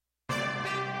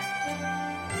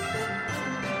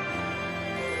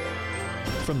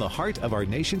From the heart of our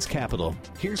nation's capital,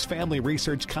 here's Family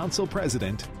Research Council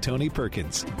President Tony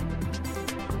Perkins.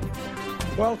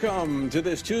 Welcome to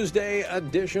this Tuesday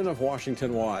edition of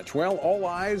Washington Watch. Well, all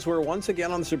eyes were once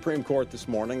again on the Supreme Court this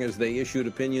morning as they issued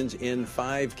opinions in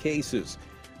 5 cases.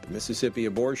 The Mississippi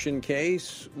abortion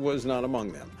case was not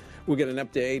among them. We'll get an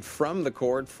update from the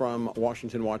court from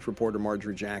Washington Watch reporter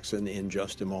Marjorie Jackson in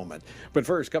just a moment. But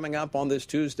first, coming up on this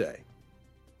Tuesday.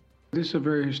 This is a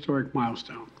very historic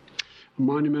milestone, a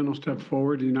monumental step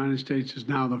forward. The United States is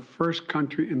now the first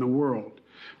country in the world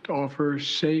to offer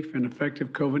safe and effective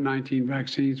COVID-19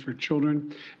 vaccines for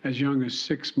children as young as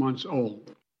 6 months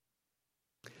old.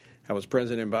 That was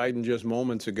President Biden just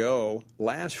moments ago.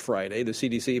 Last Friday, the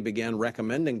CDC began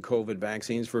recommending COVID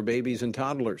vaccines for babies and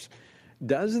toddlers.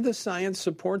 Does the science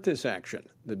support this action?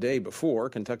 The day before,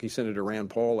 Kentucky Senator Rand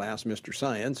Paul asked Mr.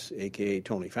 Science, a.k.a.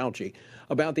 Tony Fauci,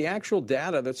 about the actual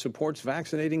data that supports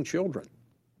vaccinating children.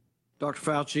 Dr.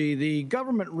 Fauci, the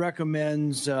government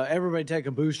recommends everybody take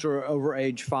a booster over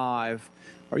age 5.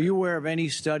 Are you aware of any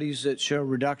studies that show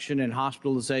reduction in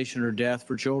hospitalization or death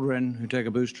for children who take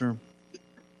a booster?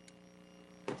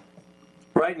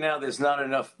 Right now, there's not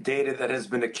enough data that has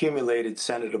been accumulated,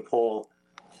 Senator Paul,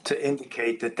 to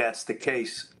indicate that that's the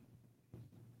case.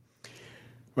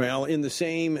 Well, in the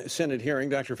same Senate hearing,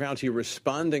 Dr. Fauci,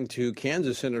 responding to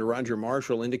Kansas Senator Roger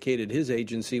Marshall, indicated his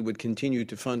agency would continue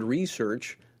to fund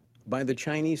research by the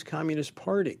Chinese Communist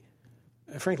Party.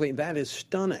 Frankly, that is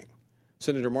stunning.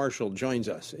 Senator Marshall joins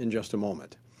us in just a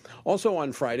moment. Also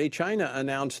on Friday, China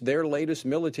announced their latest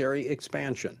military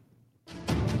expansion.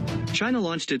 China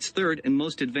launched its third and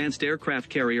most advanced aircraft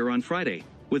carrier on Friday,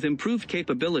 with improved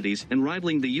capabilities and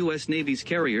rivaling the U.S. Navy's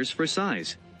carriers for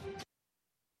size.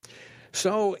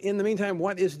 So, in the meantime,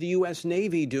 what is the U.S.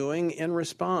 Navy doing in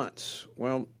response?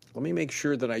 Well, let me make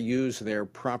sure that I use their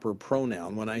proper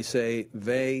pronoun when I say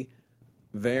they,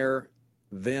 their,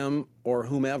 them, or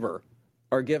whomever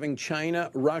are giving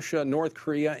China, Russia, North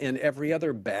Korea, and every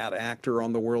other bad actor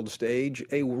on the world stage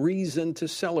a reason to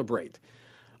celebrate.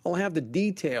 I'll have the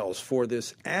details for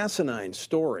this asinine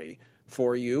story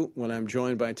for you when I'm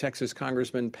joined by Texas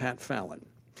Congressman Pat Fallon.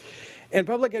 And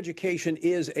public education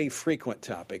is a frequent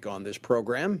topic on this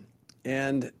program.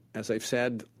 And as I've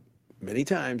said many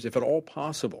times, if at all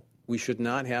possible, we should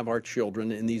not have our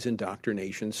children in these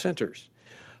indoctrination centers.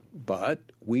 But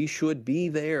we should be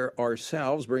there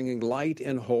ourselves, bringing light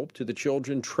and hope to the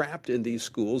children trapped in these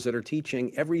schools that are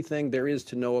teaching everything there is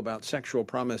to know about sexual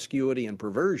promiscuity and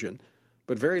perversion,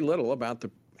 but very little about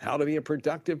how to be a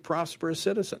productive, prosperous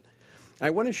citizen. I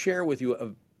want to share with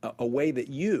you a way that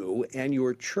you and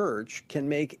your church can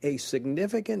make a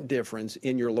significant difference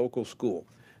in your local school.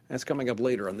 That's coming up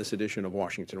later on this edition of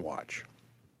Washington Watch.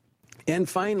 And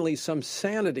finally, some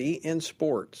sanity in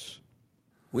sports.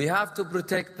 We have to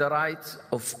protect the rights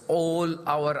of all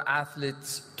our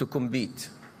athletes to compete.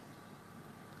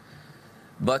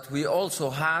 But we also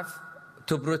have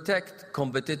to protect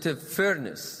competitive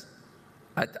fairness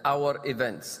at our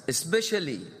events,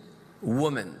 especially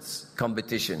women's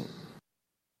competition.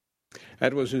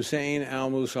 That was Hussein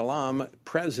Al-Musallam,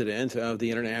 president of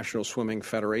the International Swimming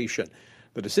Federation.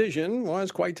 The decision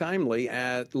was quite timely,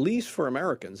 at least for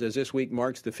Americans, as this week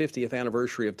marks the 50th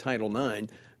anniversary of Title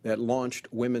IX that launched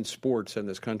women's sports in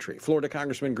this country. Florida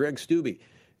Congressman Greg Steube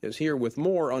is here with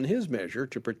more on his measure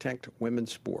to protect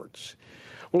women's sports.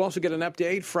 We'll also get an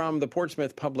update from the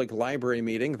Portsmouth Public Library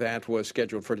meeting that was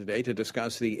scheduled for today to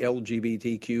discuss the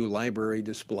LGBTQ library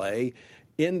display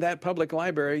in that public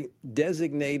library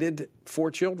designated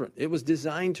for children. It was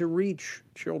designed to reach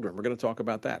children. We're going to talk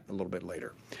about that a little bit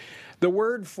later. The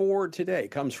word for today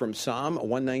comes from Psalm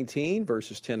 119,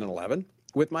 verses 10 and 11.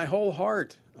 With my whole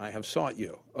heart I have sought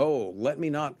you. Oh, let me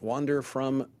not wander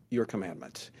from your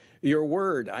commandments. Your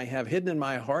word I have hidden in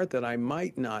my heart that I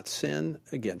might not sin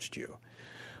against you.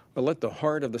 But let the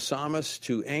heart of the psalmist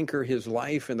to anchor his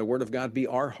life in the Word of God be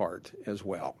our heart as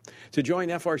well. To join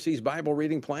FRC's Bible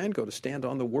reading plan, go to Stand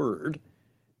on the Word.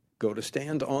 Go to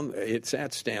it's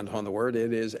at Stand on the Word.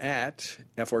 It is at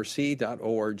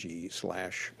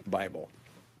frc.org/Bible.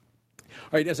 All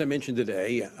right, as I mentioned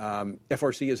today,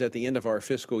 FRC is at the end of our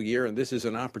fiscal year, and this is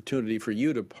an opportunity for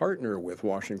you to partner with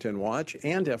Washington Watch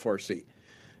and FRC.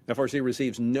 FRC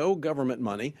receives no government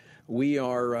money. We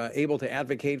are able to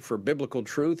advocate for biblical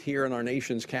truth here in our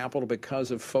nation's capital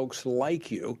because of folks like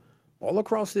you all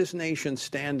across this nation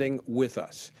standing with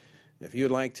us. If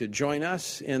you'd like to join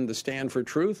us in the Stand for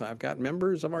Truth, I've got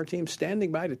members of our team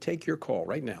standing by to take your call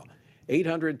right now.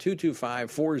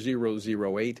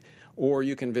 800-225-4008, or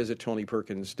you can visit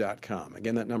TonyPerkins.com.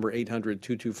 Again, that number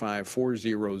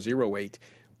 800-225-4008,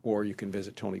 or you can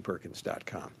visit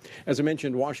TonyPerkins.com. As I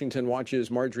mentioned, Washington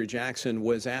Watch's Marjorie Jackson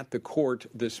was at the court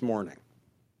this morning.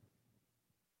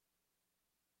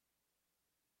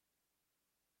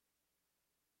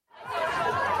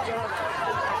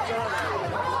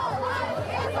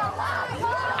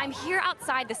 I'm here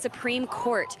outside the Supreme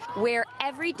Court, where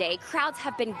every day crowds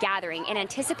have been gathering in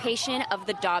anticipation of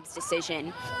the Dobbs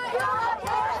decision.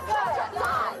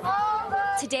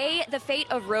 Today, the fate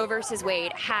of Roe v.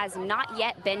 Wade has not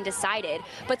yet been decided,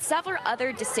 but several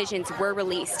other decisions were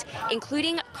released,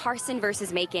 including Carson v.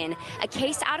 Macon, a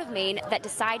case out of Maine that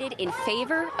decided in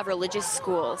favor of religious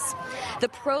schools. The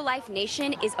pro-life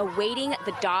nation is awaiting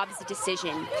the Dobbs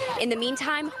decision. In the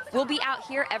meantime, we'll be out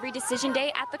here every decision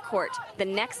day at the court. The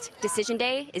next decision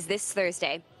day is this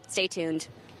Thursday. Stay tuned.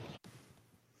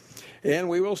 And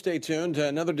we will stay tuned.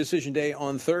 Another decision day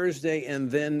on Thursday, and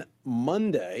then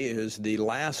Monday is the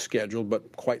last scheduled, but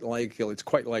it's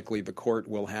quite likely the court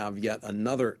will have yet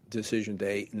another decision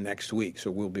day next week, so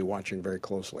we'll be watching very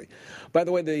closely. By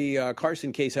the way, the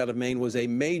Carson case out of Maine was a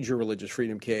major religious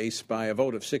freedom case by a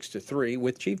vote of 6-3,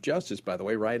 with Chief Justice, by the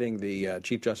way,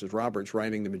 Chief Justice Roberts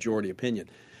writing the majority opinion.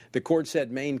 The court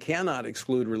said Maine cannot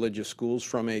exclude religious schools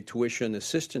from a tuition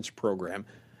assistance program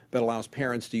that allows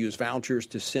parents to use vouchers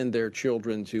to send their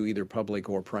children to either public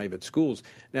or private schools.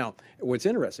 Now, what's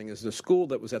interesting is the school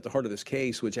that was at the heart of this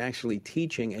case was actually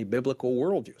teaching a biblical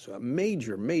worldview. So a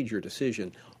major, major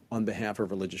decision on behalf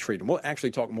of religious freedom. We'll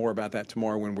actually talk more about that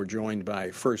tomorrow when we're joined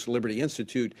by First Liberty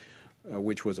Institute,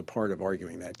 which was a part of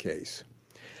arguing that case.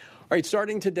 All right,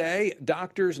 starting today,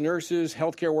 doctors, nurses,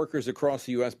 healthcare workers across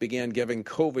the U.S. began giving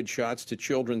COVID shots to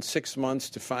children 6 months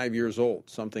to 5 years old,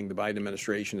 something the Biden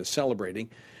administration is celebrating,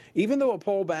 even though a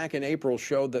poll back in April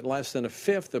showed that less than a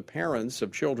fifth of parents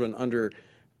of children under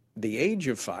the age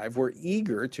of 5 were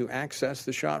eager to access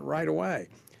the shot right away.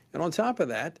 And on top of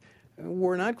that,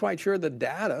 we're not quite sure the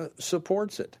data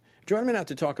supports it. Joining me now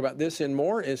to talk about this and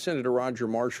more is Senator Roger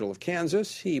Marshall of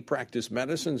Kansas. He practiced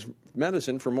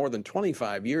medicine for more than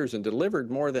 25 years and delivered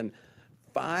more than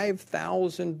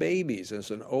 5,000 babies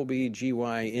as an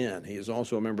OB-GYN. He is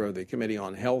also a member of the Committee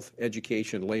on Health,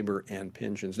 Education, Labor, and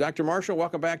Pensions. Dr. Marshall,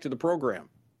 welcome back to the program.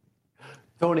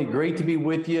 Tony, great to be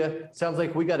with you. Sounds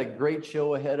like we got a great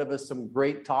show ahead of us, some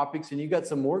great topics, and you got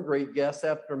some more great guests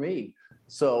after me.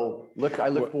 So I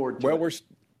look forward to it.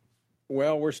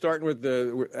 We're starting with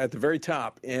at the very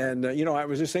top. And, I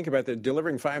was just thinking about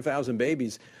delivering 5,000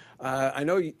 babies. I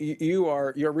know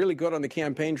you're really good on the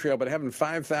campaign trail, but having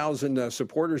 5,000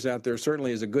 supporters out there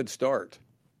certainly is a good start.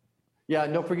 Yeah,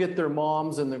 and don't forget their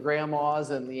moms and their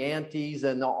grandmas and the aunties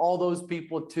and all those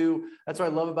people too. That's what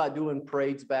I love about doing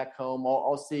parades back home.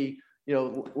 I'll see,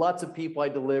 lots of people I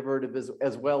delivered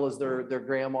as well as their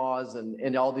grandmas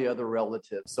and all the other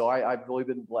relatives. So I've really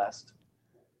been blessed.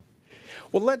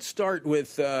 Well, let's start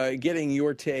with getting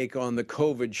your take on the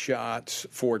COVID shots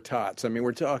for tots. I mean,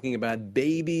 we're talking about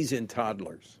babies and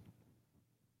toddlers.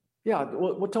 Yeah,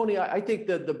 well, Tony, I think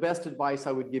that the best advice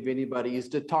I would give anybody is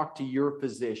to talk to your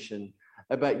physician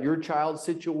about your child's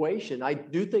situation. I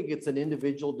do think it's an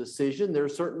individual decision. There are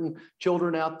certain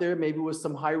children out there, maybe with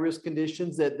some high-risk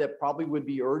conditions that probably would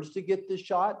be urged to get the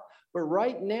shot. But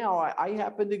right now, I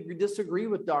happen to disagree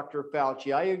with Dr.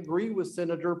 Fauci. I agree with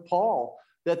Senator Paul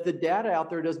that the data out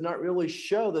there does not really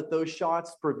show that those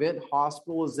shots prevent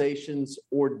hospitalizations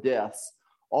or deaths.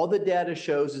 All the data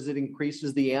shows is it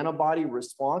increases the antibody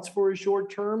response for a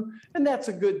short term, and that's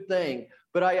a good thing.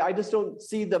 But I just don't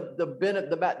see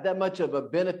that much of a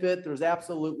benefit. There's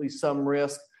absolutely some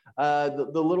risk.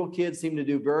 The little kids seem to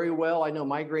do very well. I know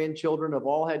my grandchildren have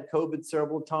all had COVID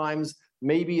several times,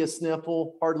 maybe a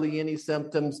sniffle, hardly any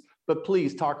symptoms, but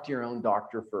please talk to your own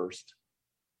doctor first.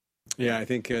 Yeah, I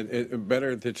think it's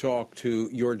better to talk to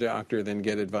your doctor than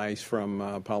get advice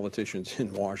from politicians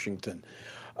in Washington.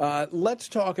 Let's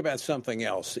talk about something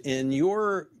else. In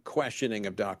your questioning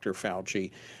of Dr.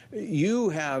 Fauci,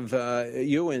 you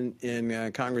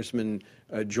and Congressman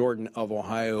Jordan of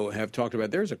Ohio have talked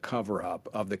about there's a cover-up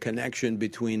of the connection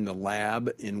between the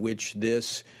lab in which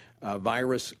this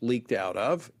virus leaked out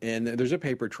of, and there's a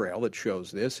paper trail that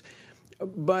shows this.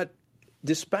 But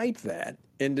despite that,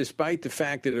 and despite the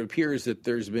fact that it appears that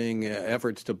there's being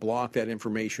efforts to block that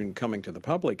information coming to the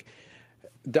public,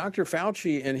 Dr.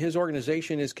 Fauci and his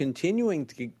organization is continuing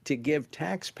to give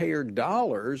taxpayer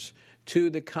dollars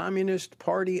to the Communist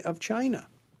Party of China.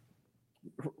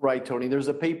 Right, Tony. There's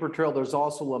a paper trail. There's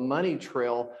also a money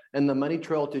trail, and the money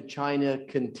trail to China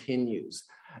continues.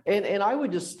 And I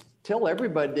would just tell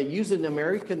everybody that using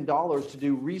American dollars to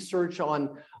do research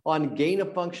on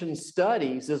gain-of-function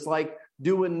studies is like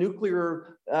doing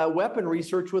nuclear weapon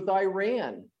research with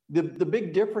Iran.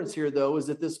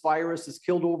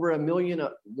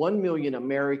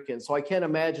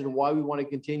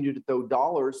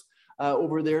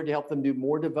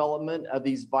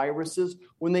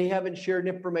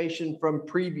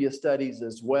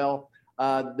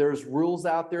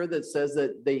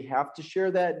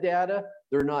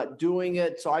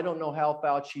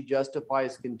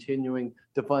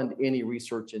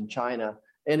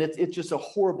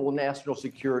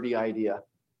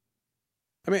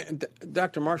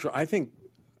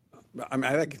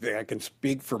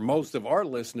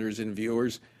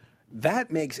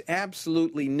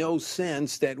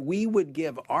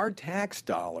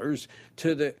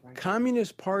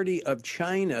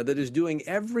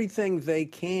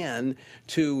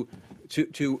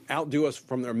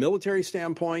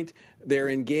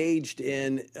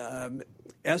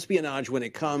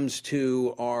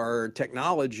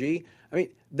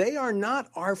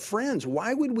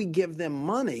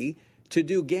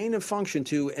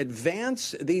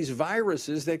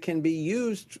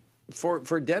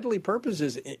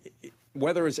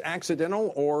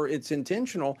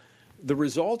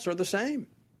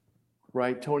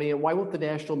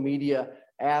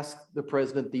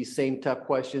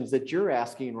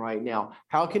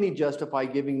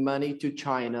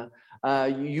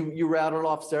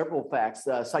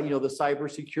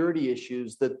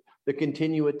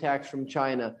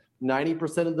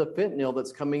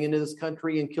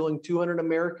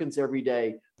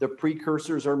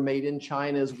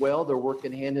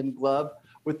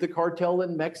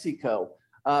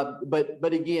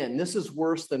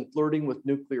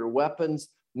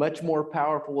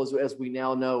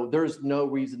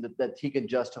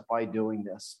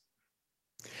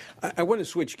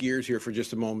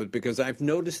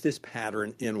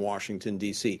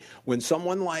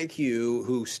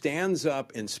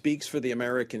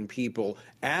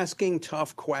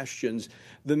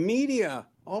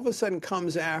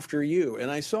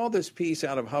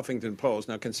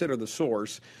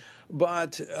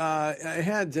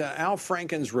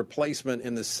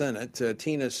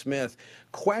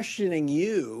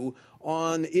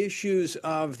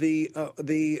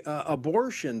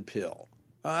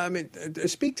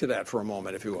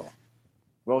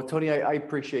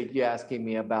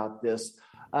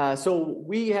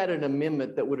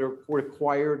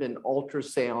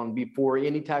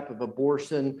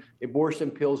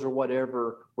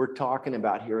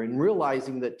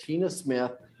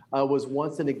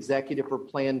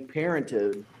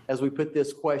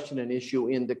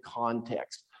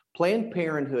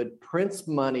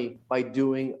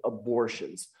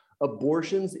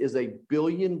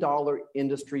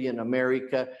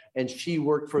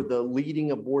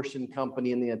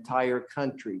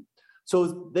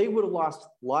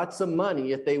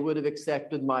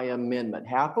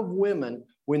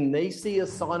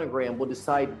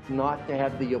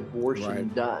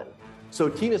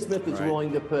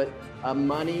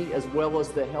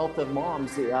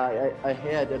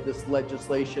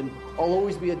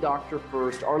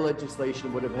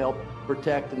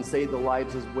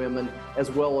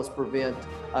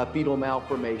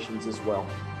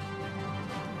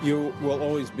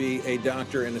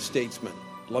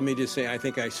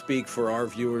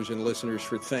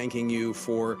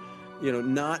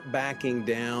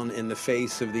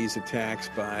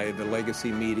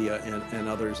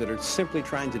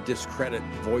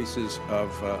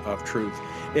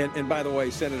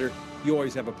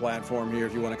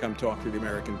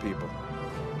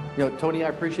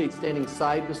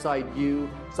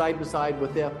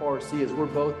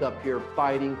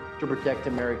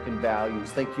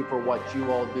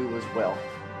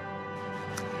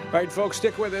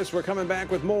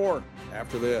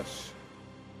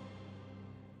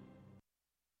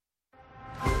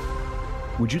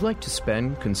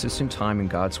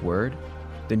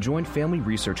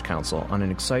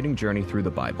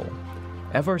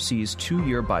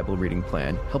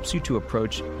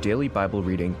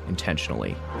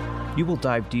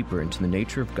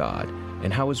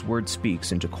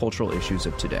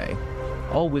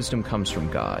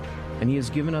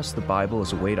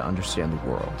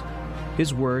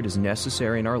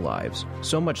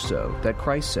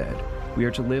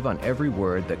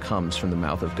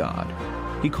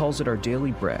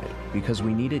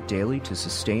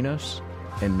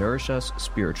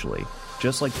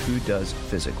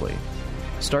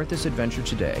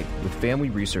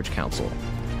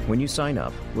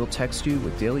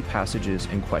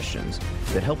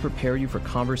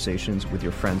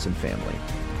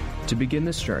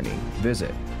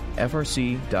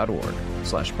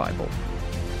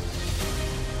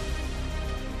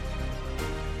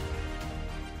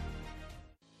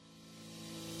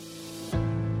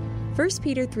 1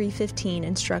 Peter 3:15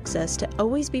 instructs us to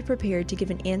always be prepared to give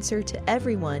an answer to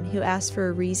everyone who asks for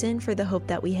a reason for the hope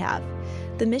that we have.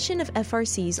 The mission of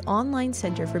FRC's online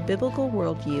Center for Biblical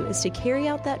Worldview is to carry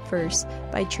out that verse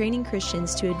by training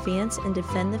Christians to advance and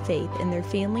defend the faith in their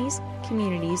families,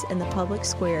 communities, and the public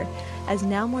square, as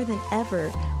now more than ever,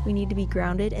 we need to be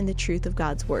grounded in the truth of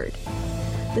God's Word.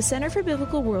 The Center for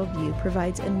Biblical Worldview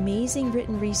provides amazing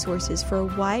written resources for a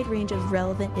wide range of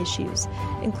relevant issues,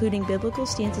 including biblical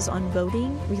stances on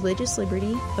voting, religious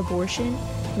liberty, abortion,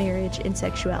 marriage, and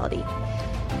sexuality.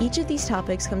 Each of these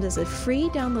topics comes as a free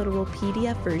downloadable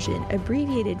PDF version,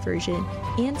 abbreviated version,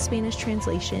 and Spanish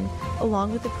translation,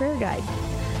 along with a prayer guide.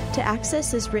 To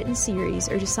access this written series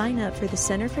or to sign up for the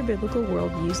Center for Biblical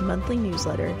Worldview's monthly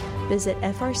newsletter, visit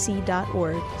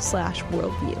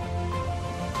frc.org/worldview.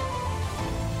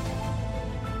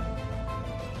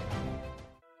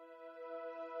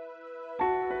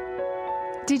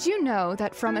 Did you know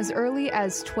that from as early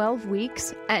as 12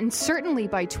 weeks, and certainly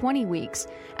by 20 weeks,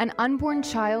 an unborn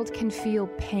child can feel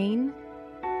pain?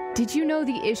 Did you know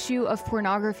the issue of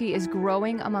pornography is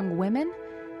growing among women?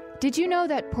 Did you know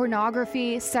that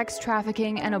pornography, sex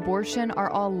trafficking, and abortion are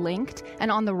all linked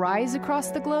and on the rise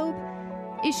across the globe?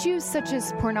 Issues such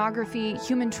as pornography,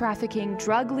 human trafficking,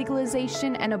 drug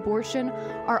legalization, and abortion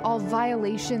are all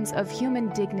violations of human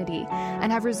dignity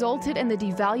and have resulted in the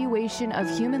devaluation of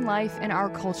human life in our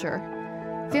culture.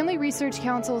 Family Research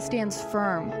Council stands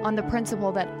firm on the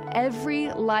principle that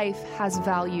every life has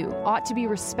value, ought to be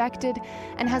respected,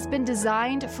 and has been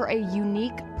designed for a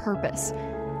unique purpose.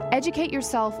 Educate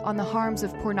yourself on the harms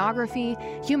of pornography,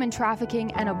 human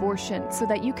trafficking, and abortion so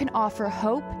that you can offer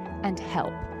hope and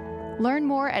help. Learn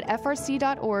more at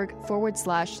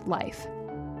frc.org/life.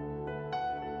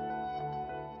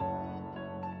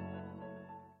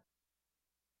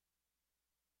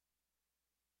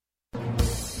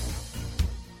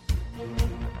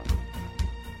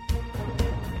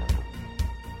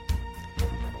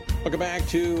 Welcome back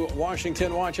to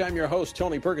Washington Watch. I'm your host,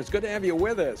 Tony Perkins. Good to have you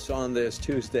with us on this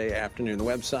Tuesday afternoon. The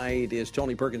website is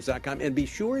tonyperkins.com. And be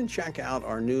sure and check out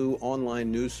our new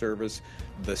online news service,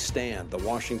 The Stand, The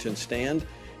Washington Stand. You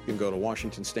can go to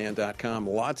washingtonstand.com.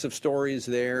 Lots of stories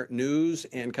there, news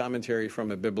and commentary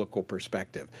from a biblical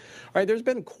perspective. All right, there's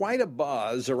been quite a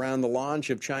buzz around the launch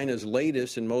of China's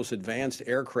latest and most advanced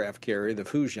aircraft carrier, the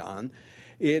Fujian.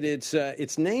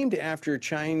 It's named after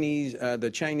the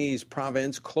Chinese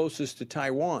province closest to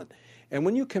Taiwan. And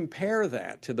when you compare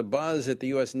that to the buzz that the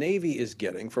U.S. Navy is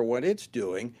getting for what it's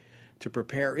doing to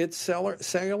prepare its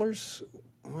sailors,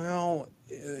 well,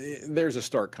 there's a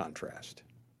stark contrast.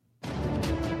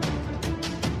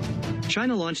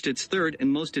 China launched its third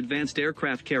and most advanced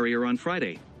aircraft carrier on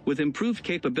Friday, with improved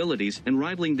capabilities and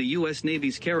rivaling the U.S.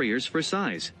 Navy's carriers for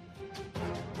size.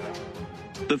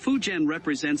 The Fujian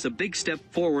represents a big step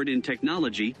forward in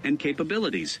technology and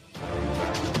capabilities.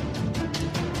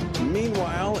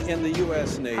 Meanwhile, in the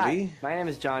U.S. Navy... Hi, my name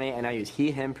is Johnny, and I use he,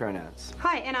 him pronouns.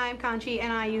 Hi, and I'm Kanchi,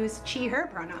 and I use she, her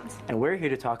pronouns. And we're here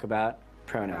to talk about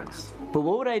pronouns. But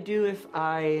what would I do if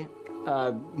I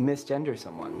misgender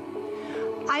someone?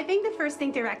 I think the first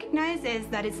thing to recognize is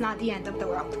that it's not the end of the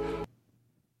world.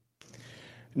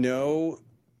 No,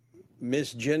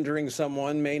 misgendering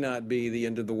someone may not be the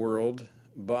end of the world,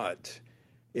 but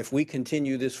if we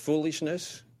continue this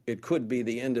foolishness, it could be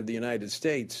the end of the United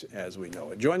States as we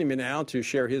know it. Joining me now to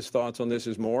share his thoughts on this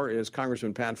is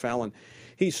Congressman Pat Fallon.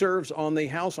 He serves on the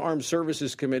House Armed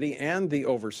Services Committee and the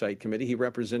Oversight Committee. He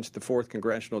represents the 4th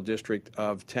Congressional District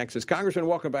of Texas. Congressman,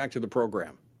 welcome back to the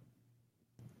program.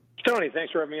 Tony,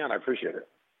 thanks for having me on. I appreciate it.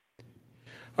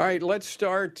 All right, let's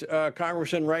start,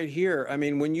 Congressman, right here. I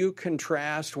mean, when you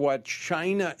contrast what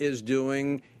China is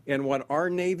doing and what our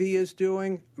Navy is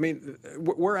doing, I mean,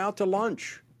 we're out to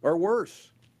lunch or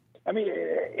worse. I mean,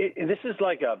 this is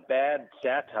like a bad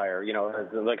satire, you know,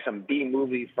 like some B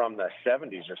movie from the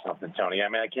 70s or something, Tony. I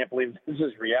mean, I can't believe this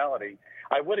is reality.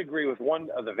 I would agree with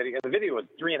one of the video. The video was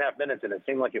 3.5 minutes, and it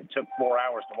seemed like it took 4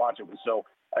 hours to watch. It was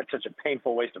such a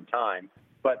painful waste of time.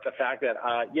 But the fact that,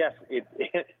 yes,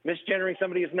 misgendering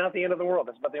somebody is not the end of the world.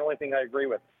 That's about the only thing I agree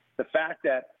with. The fact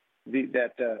that, we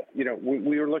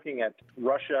were looking at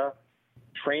Russia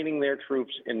training their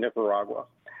troops in Nicaragua.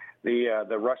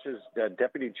 The Russia's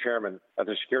deputy chairman of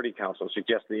the Security Council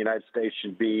suggests the United States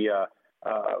should be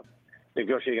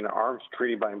negotiating an arms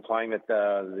treaty by implying that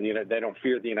they don't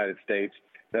fear the United States.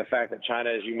 The fact that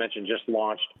China, as you mentioned, just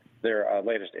launched their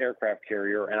latest aircraft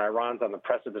carrier, and Iran's on the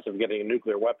precipice of getting a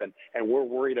nuclear weapon, and we're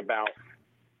worried about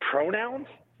pronouns.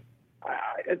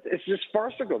 It's just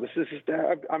farcical. This is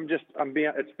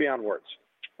it's beyond words.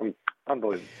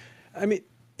 Unbelievable. I mean,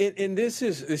 And this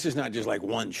is not just like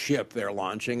one ship they're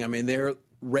launching. I mean, they're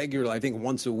regularly, I think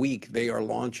once a week, they are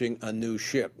launching a new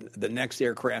ship. The next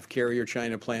aircraft carrier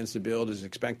China plans to build is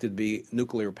expected to be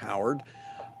nuclear powered.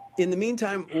 In the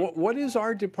meantime, what is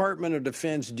our Department of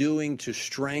Defense doing to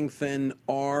strengthen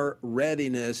our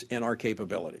readiness and our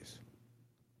capabilities?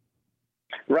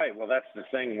 Right. Well, that's the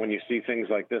thing. When you see things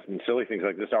like this and silly things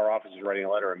like this, our office is writing a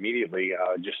letter immediately.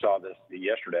 Just saw this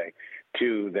yesterday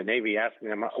to the Navy, asking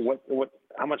them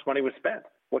how much money was spent,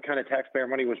 what kind of taxpayer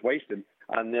money was wasted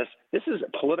on this. This is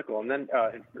political. And then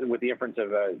with the inference of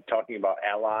talking about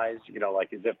allies,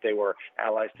 like as if they were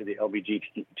allies to the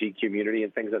LGBT community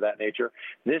and things of that nature.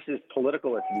 This is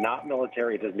political. It's not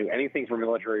military. It doesn't do anything for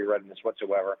military readiness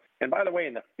whatsoever. And by the way,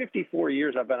 in the 54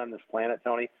 years I've been on this planet,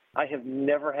 Tony, I have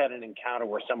never had an encounter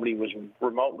where somebody was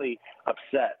remotely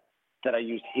upset that I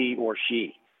used he or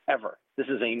she, ever. This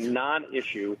is a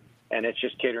non-issue, and it's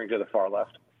just catering to the far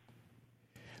left.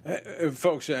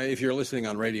 Folks, if you're listening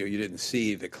on radio, you didn't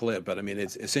see the clip, but I mean,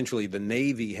 it's essentially the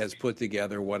Navy has put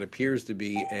together what appears to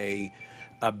be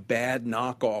a bad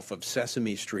knockoff of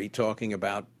Sesame Street talking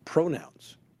about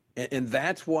pronouns. And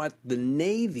that's what the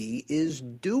Navy is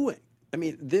doing. I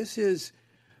mean, this is,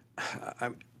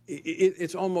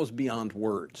 it's almost beyond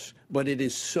words, but it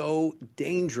is so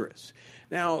dangerous.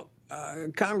 Now,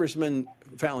 Congressman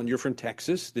Fallon, you're from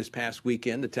Texas. This past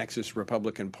weekend, the Texas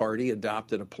Republican Party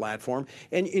adopted a platform.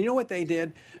 And you know what they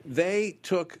did? They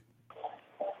took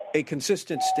a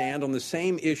consistent stand on the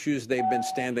same issues they've been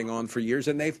standing on for years,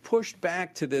 and they've pushed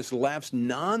back to this left's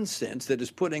nonsense that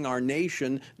is putting our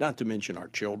nation, not to mention our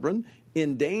children,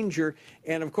 in danger.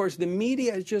 And, of course, the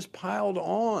media has just piled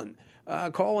on,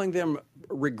 calling them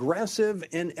regressive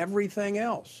and everything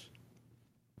else.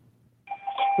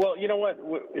 Well, you know what?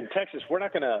 In Texas,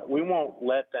 we won't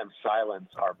let them silence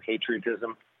our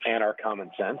patriotism and our common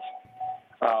sense.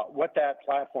 What that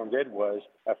platform did was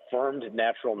affirmed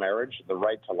natural marriage, the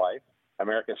right to life,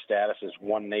 America's status as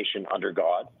one nation under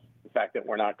God, the fact that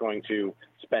we're not going to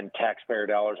spend taxpayer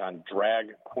dollars on drag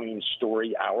queen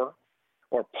story hour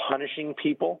or punishing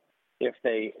people if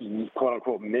they, quote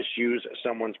unquote, misuse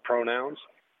someone's pronouns,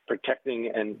 protecting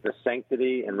and the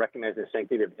sanctity and recognizing the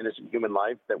sanctity of innocent human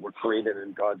life that we're created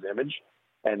in God's image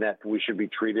and that we should be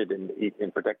treated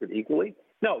and protected equally.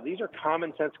 No, these are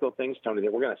commonsensical things, Tony,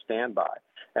 that we're going to stand by.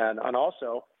 And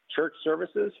also, church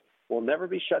services will never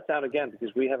be shut down again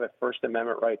because we have a First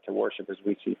Amendment right to worship as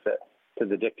we see fit to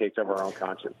the dictates of our own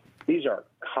conscience. These are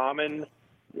common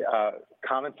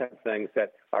sense things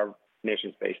that our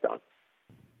nation's based on.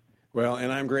 Well,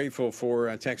 and I'm grateful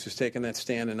for Texas taking that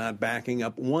stand and not backing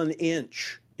up 1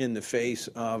 inch in the face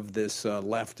of this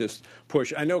leftist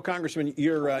push. I know, Congressman,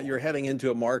 you're heading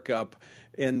into a markup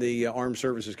in the Armed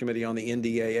Services Committee on the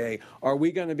NDAA. Are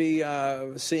we going to be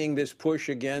seeing this push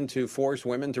again to force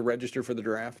women to register for the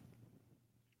draft?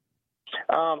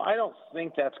 I don't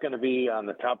think that's going to be on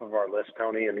the top of our list,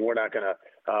 Tony, and we're not going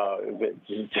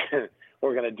to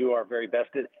we're going to do our very best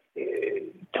to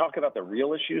talk about the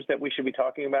real issues that we should be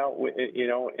talking about.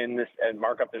 In this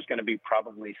markup, there's going to be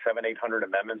probably 700-800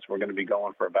 amendments. We're going to be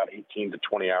going for about 18 to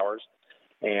 20 hours.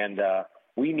 And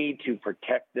we need to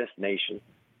protect this nation,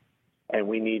 and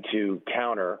we need to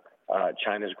counter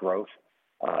China's growth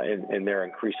in their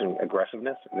increasing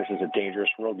aggressiveness. This is a dangerous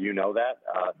world. You know that.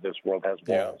 This world has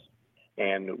walls. Yeah.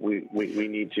 And we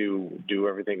need to do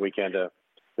everything we can to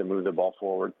move the ball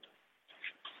forward.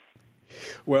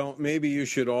 Well, maybe you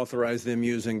should authorize them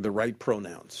using the right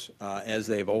pronouns, as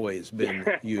they've always been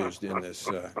used in this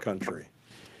country.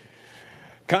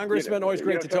 Congressman, always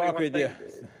great to talk with you.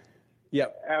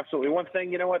 Yep. Absolutely. One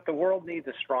thing, you know what? The world needs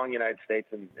a strong United States,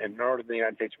 and in order for the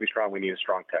United States to be strong, we need a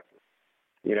strong Texas.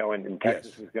 And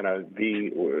Texas is going to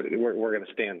be, we're going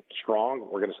to stand strong.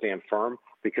 We're going to stand firm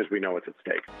because we know what's at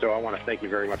stake. So I want to thank you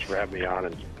very much for having me on,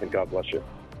 and God bless you.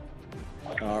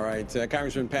 All right.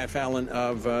 Congressman Pat Fallon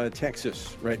of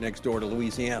Texas, right next door to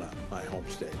Louisiana, my home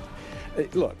state.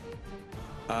 Look,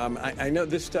 I know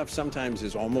this stuff sometimes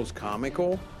is almost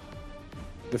comical.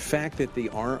 The fact that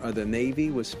the Navy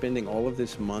was spending all of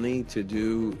this money to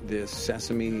do this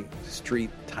Sesame Street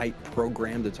type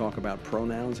program to talk about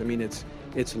pronouns, I mean,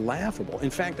 it's laughable.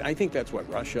 In fact, I think that's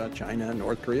what Russia, China,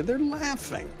 North Korea, they're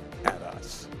laughing at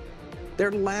us.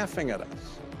 They're laughing at us.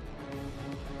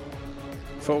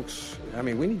 Folks, I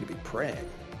mean, we need to be praying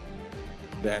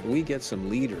that we get some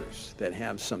leaders that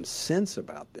have some sense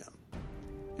about them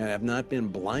and have not been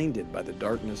blinded by the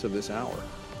darkness of this hour.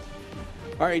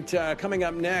 All right, coming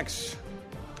up next,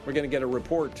 we're going to get a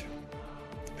report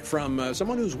from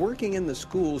someone who's working in the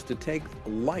schools to take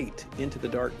light into the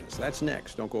darkness. That's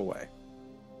next. Don't go away.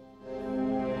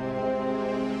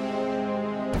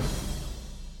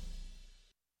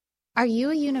 Are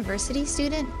you a university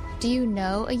student? Do you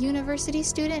know a university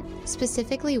student,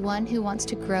 specifically one who wants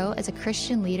to grow as a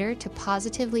Christian leader to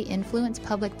positively influence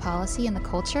public policy and the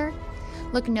culture?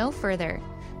 Look no further.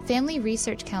 Family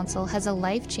Research Council has a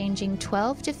life-changing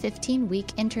 12 to 15-week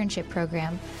internship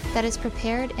program that has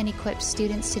prepared and equipped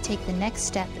students to take the next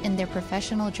step in their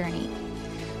professional journey.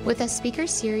 With a speaker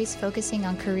series focusing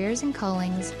on careers and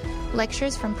callings,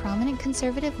 lectures from prominent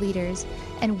conservative leaders,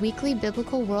 and weekly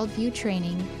biblical worldview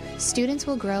training, students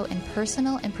will grow in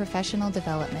personal and professional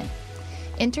development.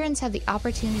 Interns have the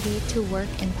opportunity to work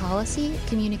in policy,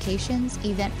 communications,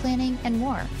 event planning, and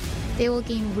more. They will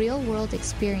gain real-world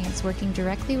experience working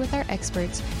directly with our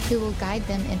experts who will guide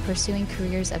them in pursuing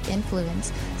careers of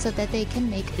influence so that they can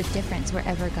make a difference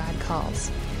wherever God calls.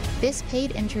 This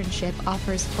paid internship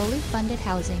offers fully funded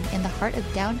housing in the heart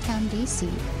of downtown D.C.,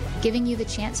 giving you the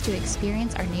chance to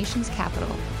experience our nation's capital.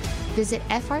 Visit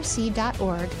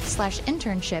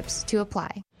frc.org/internships to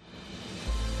apply.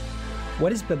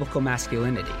 What is biblical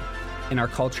masculinity? In our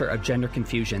culture of gender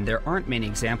confusion, there aren't many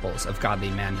examples of godly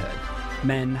manhood.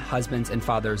 Men, husbands, and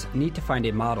fathers need to find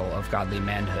a model of godly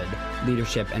manhood,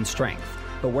 leadership, and strength.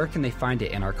 But where can they find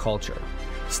it in our culture?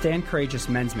 Stand Courageous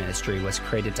Men's Ministry was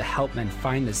created to help men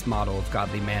find this model of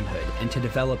godly manhood and to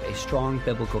develop a strong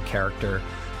biblical character,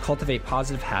 cultivate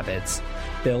positive habits,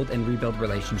 build and rebuild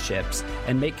relationships,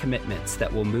 and make commitments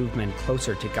that will move men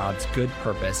closer to God's good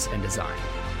purpose and design.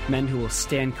 Men who will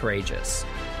stand courageous.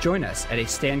 Join us at a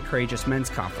Stand Courageous Men's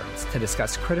Conference to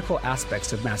discuss critical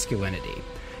aspects of masculinity.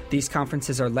 These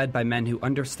conferences are led by men who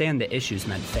understand the issues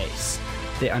men face.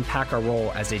 They unpack our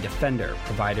role as a defender,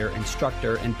 provider,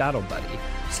 instructor, and battle buddy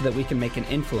so that we can make an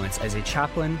influence as a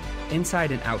chaplain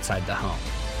inside and outside the home.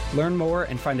 Learn more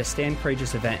and find a Stand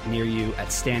Courageous event near you at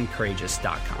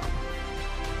standcourageous.com.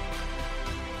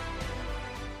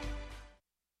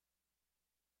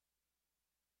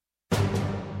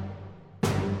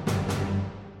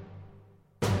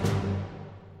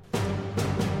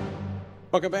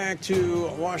 Welcome back to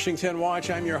Washington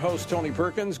Watch. I'm your host, Tony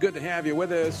Perkins. Good to have you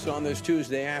with us on this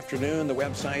Tuesday afternoon. The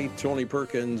website,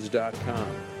 tonyperkins.com.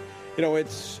 You know,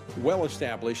 it's well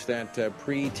established that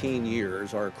preteen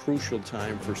years are a crucial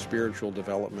time for spiritual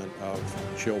development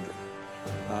of children.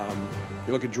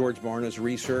 You look at George Barna's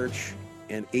research,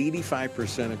 and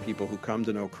 85% of people who come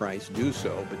to know Christ do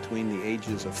so between the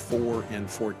ages of 4 and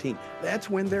 14. That's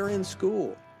when they're in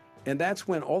school. And that's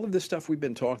when all of this stuff we've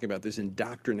been talking about, this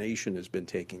indoctrination, has been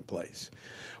taking place.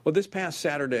 Well, this past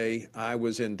Saturday, I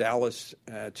was in Dallas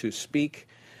to speak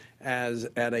at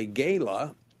a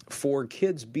gala for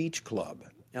Kids Beach Club.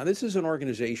 Now, this is an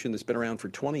organization that's been around for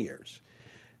 20 years,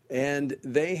 and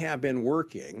they have been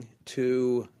working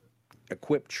to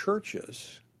equip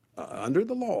churches under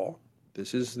the law.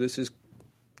 This is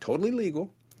totally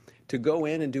legal, to go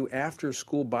in and do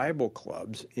after-school Bible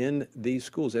clubs in these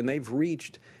schools, and they've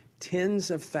reached tens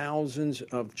of thousands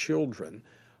of children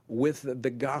with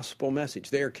the gospel message.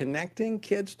 They are connecting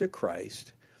kids to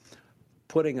Christ,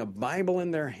 putting a Bible in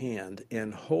their hand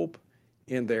and hope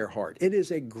in their heart. It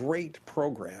is a great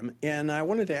program, and I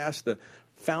wanted to ask the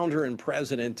founder and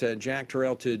president, Jack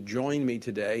Terrell, to join me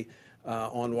today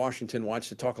on Washington Watch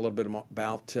to talk a little bit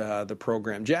about the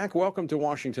program. Jack, welcome to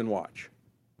Washington Watch.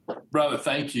 Brother,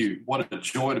 thank you. What a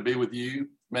joy to be with you.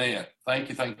 Man,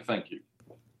 thank you.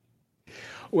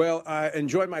 Well, I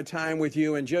enjoyed my time with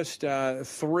you and just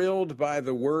thrilled by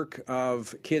the work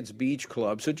of Kids Beach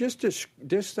Club. So just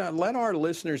let our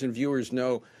listeners and viewers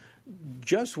know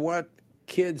just what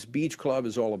Kids Beach Club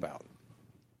is all about.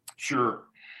 Sure.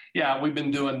 Yeah, we've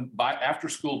been doing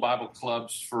after-school Bible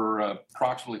clubs for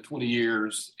approximately 20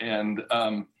 years, and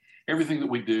everything that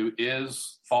we do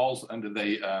falls under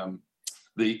the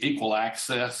equal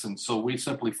access, and so we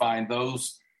simply find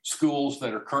those schools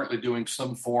that are currently doing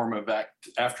some form of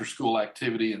after-school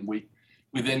activity, and we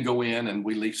then go in and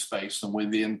we lease space, and we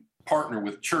then partner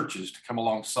with churches to come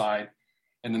alongside,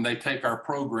 and then they take our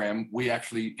program. We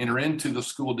actually enter into the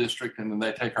school district, and then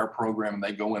they take our program and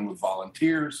they go in with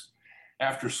volunteers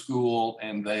after school,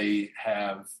 and they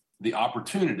have the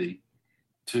opportunity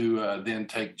to then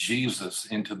take Jesus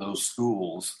into those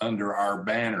schools under our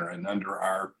banner and under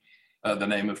our the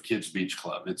name of Kids Beach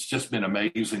Club. It's just been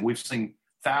amazing. We've seen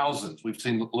thousands. We've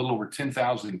seen a little over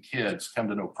 10,000 kids come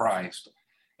to know Christ,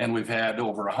 and we've had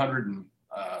over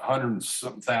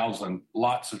 100,000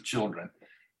 lots of children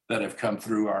that have come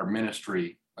through our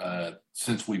ministry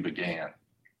since we began.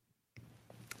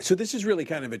 So this is really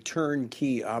kind of a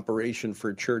turnkey operation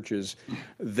for churches.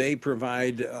 They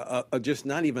provide just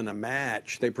not even a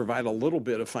match. They provide a little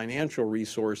bit of financial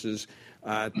resources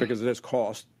because it does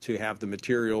cost to have the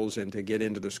materials and to get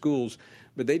into the schools.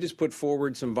 But they just put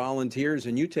forward some volunteers,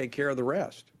 and you take care of the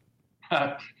rest.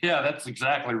 Yeah, that's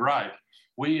exactly right.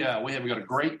 We have got a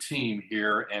great team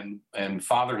here, and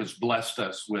Father has blessed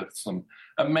us with some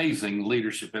amazing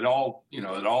leadership. It all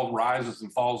rises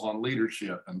and falls on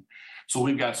leadership, and so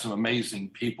we've got some amazing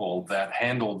people that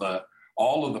handle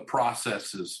all of the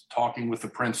processes, talking with the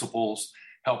principals,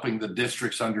 helping the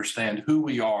districts understand who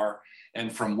we are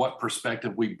and from what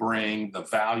perspective we bring, the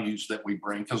values that we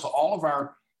bring, because all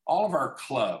of our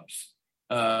clubs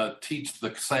teach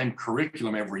the same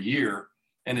curriculum every year.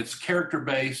 And it's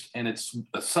character-based, and it's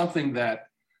something that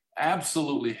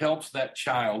absolutely helps that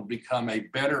child become a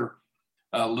better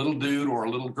little dude or a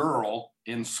little girl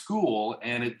in school,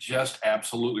 and it just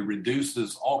absolutely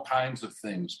reduces all kinds of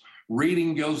things.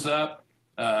 Reading goes up,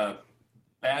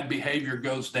 bad behavior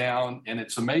goes down, and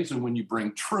it's amazing when you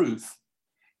bring truth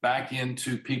back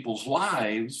into people's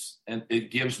lives, and it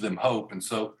gives them hope. And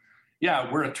so,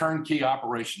 yeah, we're a turnkey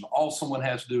operation. All someone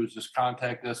has to do is just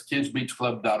contact us,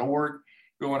 kidsbeachclub.org.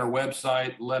 Go on our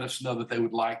website, let us know that they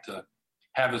would like to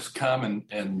have us come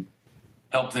and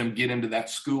help them get into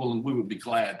that school, and we would be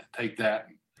glad to take that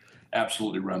and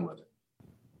absolutely run with it.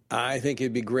 I think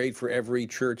it'd be great for every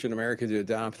church in America to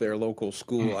adopt their local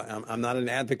school. I'm not an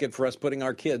advocate for us putting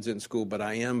our kids in school, but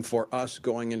I am for us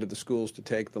going into the schools to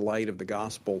take the light of the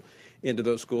gospel into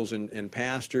those schools. And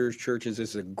pastors, churches,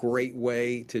 this is a great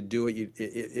way to do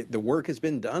it. The work has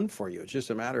been done for you. It's just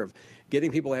a matter of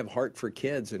getting people to have heart for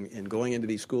kids and going into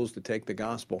these schools to take the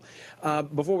gospel.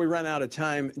 Before we run out of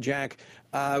time, Jack,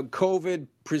 COVID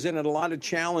presented a lot of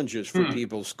challenges for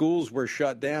people. Schools were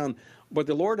shut down, but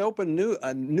the Lord opened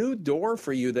a new door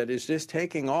for you that is just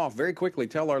taking off. Very quickly,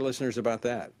 tell our listeners about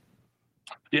that.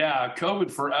 Yeah,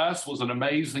 COVID for us was an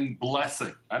amazing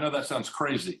blessing. I know that sounds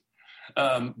crazy,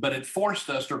 but it forced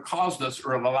us or caused us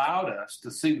or allowed us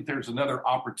to see that there's another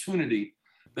opportunity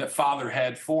that Father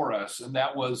had for us, and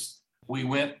that was we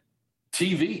went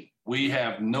TV. We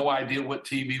have no idea what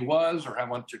TV was or how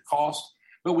much it cost,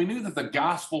 but we knew that the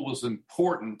gospel was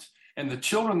important, and the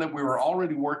children that we were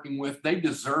already working with, they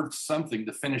deserved something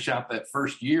to finish out that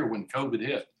first year when COVID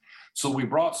hit. So we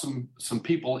brought some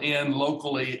people in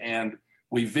locally, and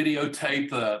we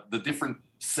videotaped the different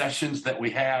sessions that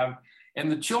we have,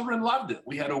 and the children loved it.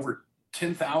 We had over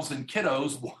 10,000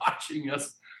 kiddos watching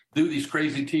us do these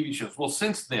crazy TV shows. Well,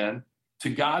 since then, to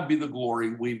God be the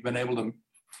glory, we've been able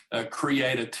to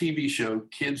create a TV show,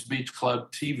 Kids Beach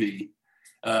Club TV,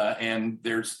 and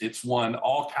it's won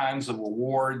all kinds of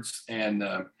awards, and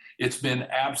it's been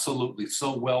absolutely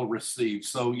so well received.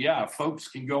 So yeah, folks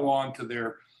can go on to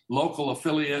their local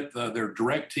affiliate, their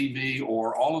DirecTV,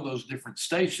 or all of those different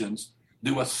stations,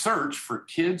 do a search for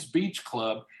Kids Beach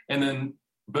Club, and then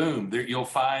boom, there you'll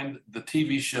find the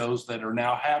TV shows that are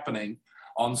now happening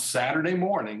on Saturday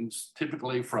mornings,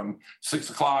 typically from 6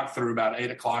 o'clock through about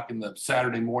 8 o'clock in the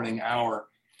Saturday morning hour.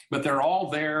 But they're all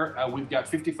there. We've got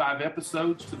 55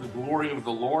 episodes to the glory of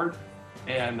the Lord,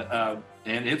 and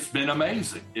it's been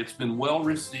amazing. It's been well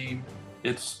received.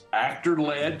 It's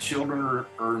actor-led. Children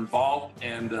are involved,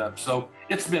 and so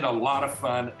it's been a lot of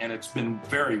fun, and it's been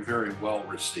very, very well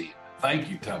received. Thank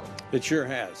you, Tony. It sure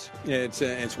has.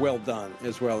 It's well done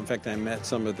as well. In fact, I met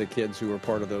some of the kids who were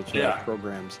part of those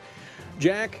programs.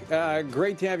 Jack,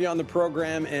 great to have you on the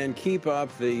program, and keep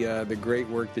up the great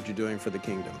work that you're doing for the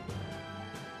kingdom.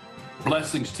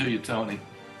 Blessings to you, Tony.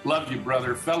 Love you,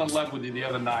 brother. Fell in love with you the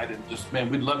other night, and just,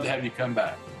 man, we'd love to have you come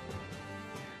back.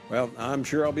 Well, I'm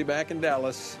sure I'll be back in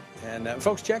Dallas. And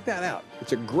folks, check that out.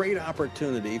 It's a great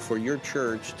opportunity for your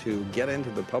church to get into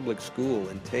the public school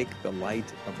and take the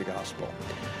light of the gospel.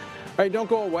 All right, don't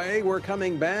go away. We're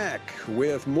coming back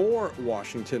with more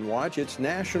Washington Watch. It's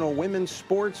National Women's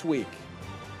Sports Week.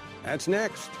 That's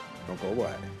next. Don't go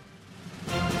away.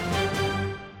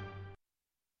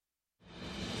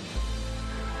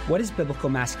 What is biblical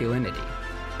masculinity?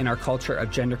 In our culture of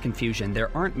gender confusion,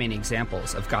 there aren't many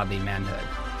examples of godly manhood.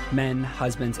 Men,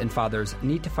 husbands, and fathers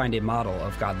need to find a model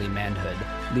of godly manhood,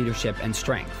 leadership, and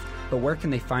strength. But where can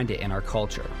they find it in our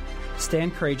culture?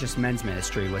 Stand Courageous Men's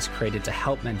Ministry was created to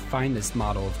help men find this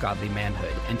model of godly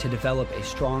manhood and to develop a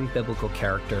strong biblical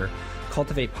character,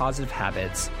 cultivate positive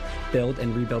habits, build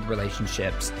and rebuild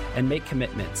relationships, and make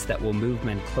commitments that will move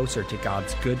men closer to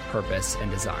God's good purpose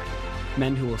and design.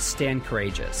 Men who will stand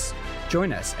courageous.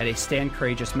 Join us at a Stand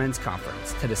Courageous Men's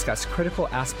Conference to discuss critical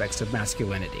aspects of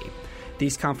masculinity.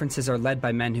 These conferences are led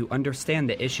by men who understand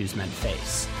the issues men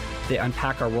face. They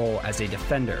unpack our role as a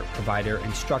defender, provider,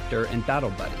 instructor, and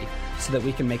battle buddy so that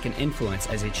we can make an influence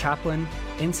as a chaplain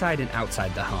inside and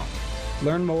outside the home.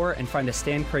 Learn more and find a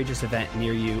Stand Courageous event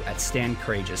near you at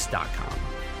standcourageous.com.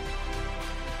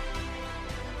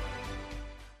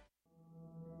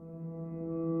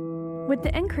 With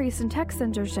the increase in tech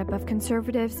censorship of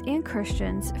conservatives and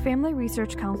Christians, Family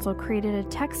Research Council created a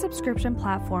tech subscription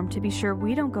platform to be sure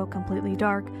we don't go completely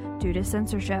dark due to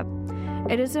censorship.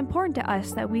 It is important to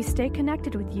us that we stay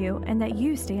connected with you and that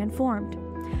you stay informed.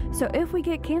 So if we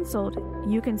get canceled,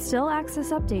 you can still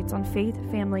access updates on faith,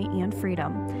 family, and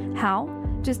freedom. How?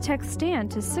 Just text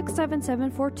STAND to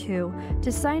 67742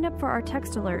 to sign up for our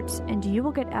text alerts, and you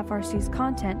will get FRC's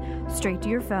content straight to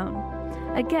your phone.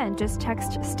 Again, just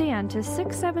text STAND to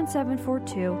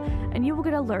 67742 and you will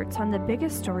get alerts on the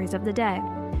biggest stories of the day.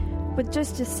 With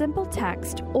just a simple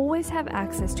text, always have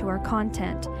access to our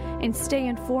content and stay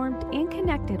informed and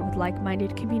connected with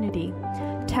like-minded community.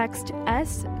 Text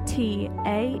STAND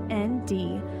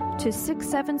to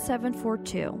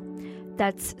 67742.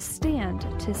 That's STAND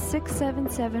to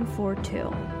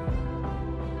 67742.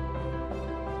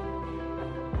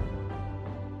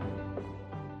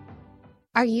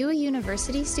 Are you a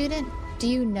university student? Do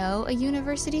you know a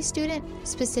university student,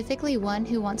 specifically one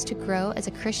who wants to grow as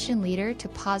a Christian leader to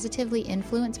positively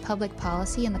influence public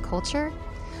policy and the culture?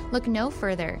 Look no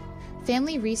further.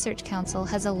 Family Research Council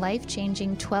has a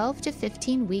life-changing 12 to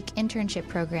 15-week internship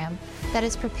program that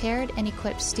has prepared and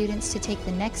equipped students to take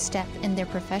the next step in their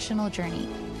professional journey.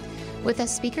 With a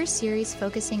speaker series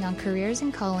focusing on careers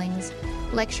and callings,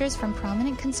 lectures from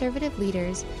prominent conservative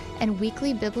leaders, and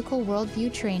weekly biblical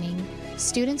worldview training,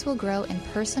 students will grow in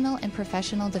personal and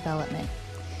professional development.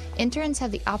 Interns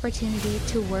have the opportunity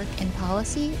to work in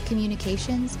policy,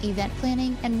 communications, event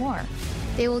planning, and more.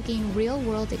 They will gain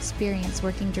real-world experience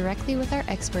working directly with our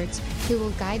experts who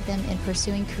will guide them in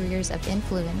pursuing careers of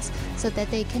influence so that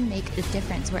they can make a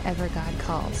difference wherever God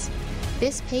calls.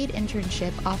 This paid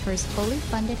internship offers fully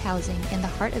funded housing in the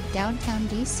heart of downtown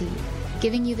DC,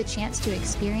 giving you the chance to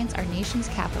experience our nation's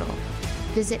capital.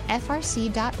 Visit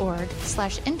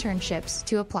frc.org/internships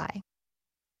to apply.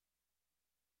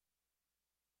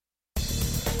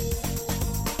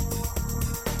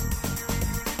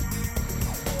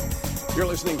 You're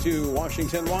listening to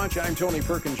Washington Watch. I'm Tony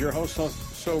Perkins, your host.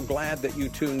 So glad that you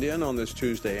tuned in on this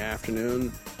Tuesday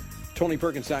afternoon.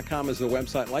 TonyPerkins.com is the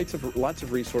website. Lots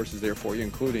of resources there for you,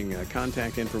 including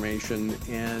contact information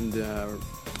and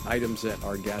items that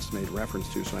our guests made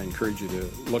reference to. So I encourage you to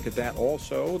look at that.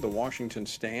 Also, the Washington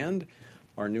Stand,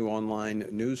 our new online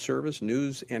news service,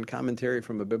 news and commentary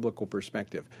from a biblical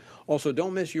perspective. Also,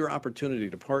 don't miss your opportunity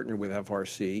to partner with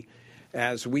FRC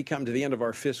as we come to the end of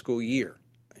our fiscal year.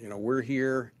 You know, we're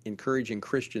here encouraging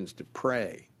Christians to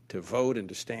pray, to vote, and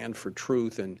to stand for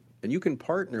truth, and you can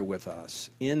partner with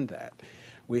us in that.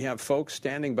 We have folks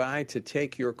standing by to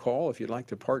take your call. If you'd like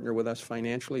to partner with us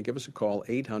financially, give us a call,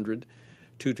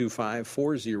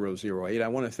 800-225-4008. I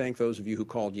want to thank those of you who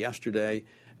called yesterday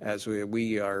as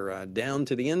we are down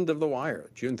to the end of the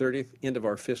wire, June 30th, end of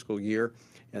our fiscal year.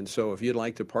 And so if you'd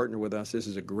like to partner with us, this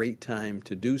is a great time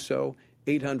to do so.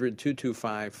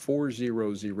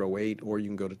 800-225-4008, or you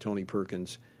can go to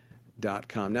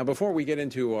TonyPerkins.com. Now, before we get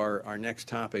into our next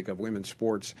topic of women's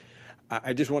sports,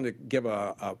 I just want to give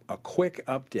a quick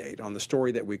update on the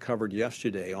story that we covered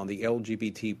yesterday on the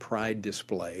LGBT pride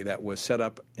display that was set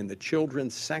up in the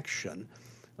children's section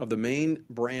of the main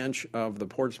branch of the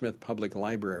Portsmouth Public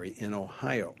Library in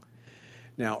Ohio.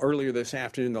 Now, earlier this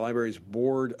afternoon, the library's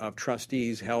Board of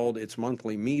Trustees held its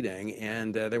monthly meeting,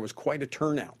 and there was quite a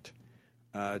turnout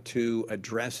to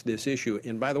address this issue.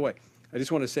 And by the way, I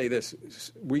just want to say this.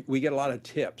 We get a lot of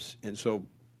tips, and so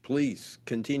please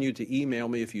continue to email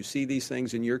me if you see these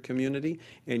things in your community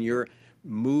and you're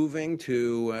moving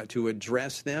to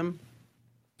address them.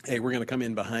 Hey, we're going to come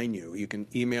in behind you. You can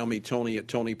email me, Tony at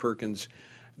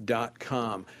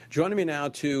TonyPerkins.com. Joining me now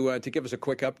to give us a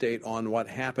quick update on what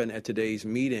happened at today's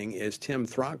meeting is Tim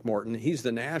Throckmorton. He's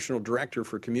the National Director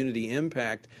for Community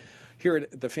Impact here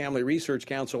at the Family Research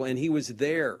Council, and he was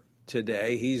there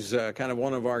today. He's kind of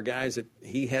one of our guys that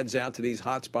he heads out to these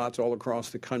hot spots all across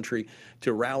the country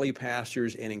to rally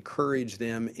pastors and encourage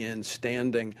them in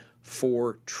standing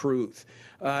for truth.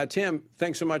 Tim,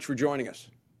 thanks so much for joining us.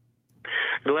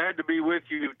 Glad to be with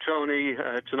you, Tony.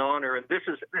 It's an honor, and this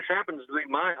happens to be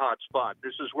my hot spot.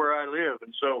 This is where I live,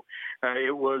 and so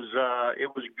it was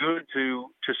good to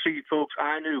see folks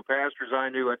I knew, pastors I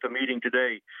knew, at the meeting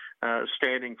today,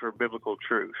 standing for biblical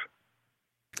truth.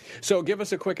 So give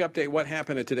us a quick update. What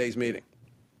happened at today's meeting?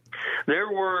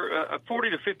 There were 40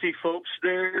 to 50 folks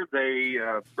there. They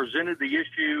presented the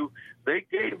issue. They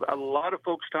gave a lot of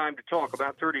folks time to talk.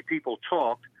 About 30 people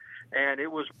talked, and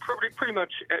it was pretty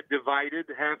much divided.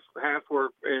 Half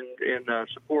were in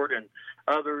support, and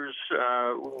others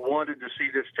wanted to see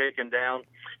this taken down.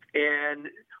 And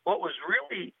what was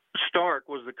really stark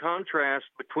was the contrast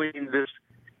between this,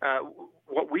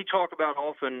 what we talk about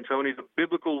often, Tony, the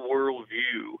biblical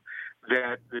worldview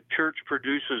that the church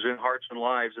produces in hearts and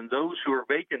lives, and those who are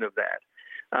vacant of that.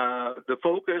 The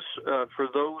focus for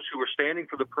those who are standing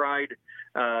for the Pride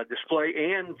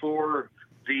display and for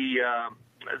the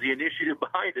initiative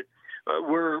behind it,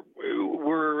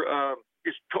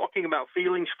 is talking about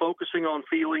feelings, focusing on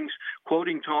feelings,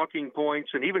 quoting talking points,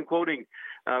 and even quoting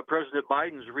President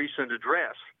Biden's recent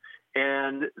address.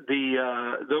 And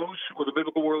those with a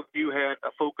biblical worldview had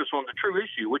a focus on the true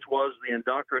issue, which was the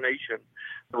indoctrination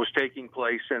that was taking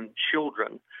place in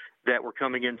children that were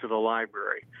coming into the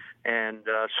library. And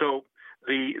so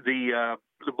the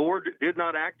board did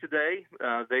not act today.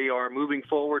 They are moving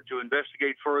forward to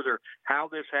investigate further how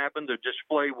this happened. The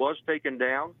display was taken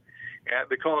down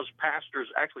because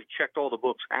pastors actually checked all the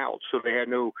books out, so they had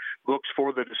no books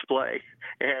for the display.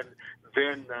 And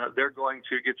then they're going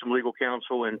to get some legal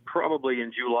counsel and probably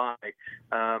in July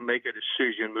make a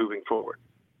decision moving forward.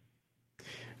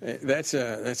 That's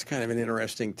kind of an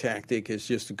interesting tactic, is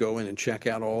just to go in and check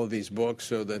out all of these books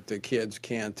so that the kids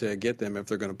can't get them if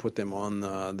they're going to put them on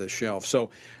the shelf.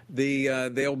 So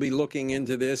they'll be looking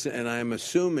into this, and I'm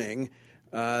assuming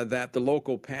that the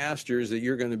local pastors that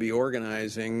you're going to be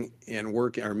organizing and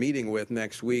meeting with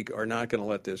next week are not going to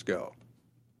let this go.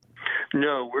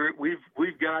 No,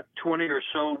 we've got 20 or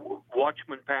so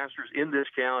Watchman pastors in this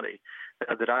county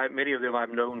that many of them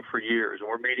I've known for years. And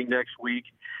we're meeting next week,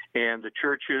 and the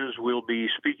churches will be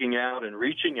speaking out and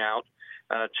reaching out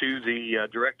to the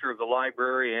director of the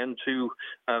library and to,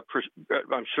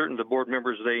 I'm certain, the board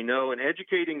members they know, and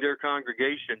educating their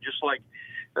congregation, just like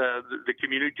the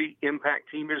community impact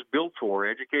team is built for,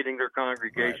 educating their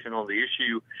congregation on the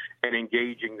issue and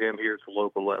engaging them here at the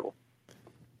local level.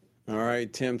 All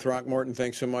right, Tim Throckmorton,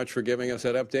 thanks so much for giving us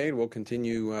that update. We'll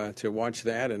continue to watch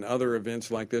that and other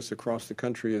events like this across the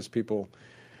country as people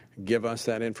give us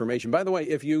that information. By the way,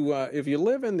 if you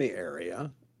live in the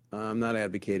area, I'm not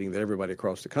advocating that everybody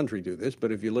across the country do this,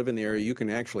 but if you live in the area, you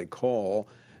can actually call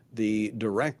the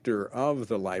director of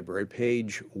the library,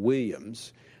 Paige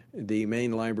Williams. The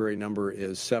main library number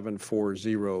is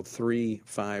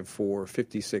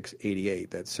 740-354-5688.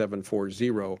 That's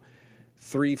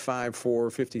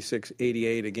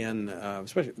 740-354-5688. Again,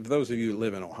 especially for those of you who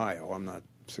live in Ohio, I'm not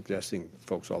suggesting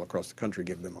folks all across the country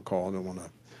give them a call. I don't want to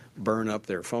burn up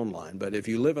their phone line. But if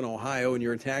you live in Ohio and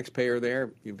you're a taxpayer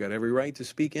there, you've got every right to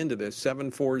speak into this,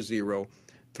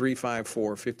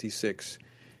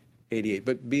 740-354-5688.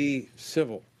 But be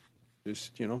civil.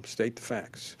 Just, state the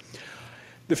facts.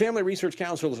 The Family Research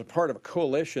Council is a part of a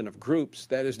coalition of groups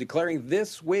that is declaring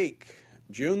this week,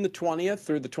 June the 20th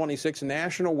through the 26th,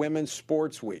 National Women's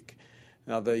Sports Week.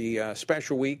 Now, the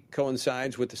special week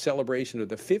coincides with the celebration of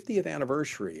the 50th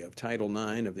anniversary of Title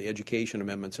IX of the Education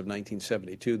Amendments of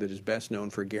 1972 that is best known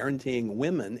for guaranteeing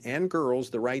women and girls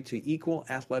the right to equal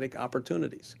athletic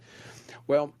opportunities.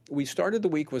 Well, we started the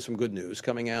week with some good news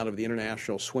coming out of the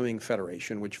International Swimming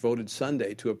Federation, which voted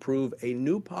Sunday to approve a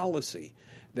new policy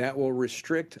that will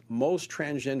restrict most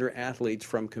transgender athletes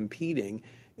from competing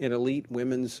in elite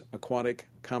women's aquatic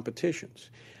competitions.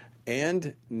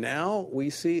 And now we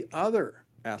see other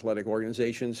athletic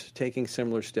organizations taking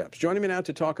similar steps. Joining me now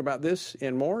to talk about this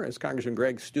and more is Congressman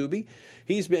Greg Steube.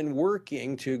 He's been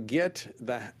working to get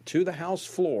to the House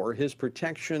floor his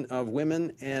Protection of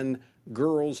Women and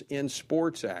Girls in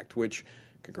Sports Act, which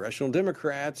congressional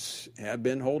Democrats have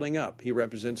been holding up. He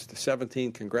represents the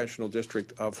 17th Congressional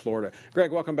District of Florida.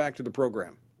 Greg, welcome back to the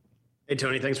program. Hey,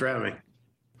 Tony, thanks for having me.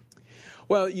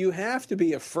 Well, you have to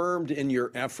be affirmed in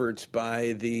your efforts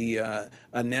by the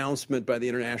announcement by the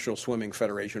International Swimming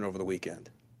Federation over the weekend.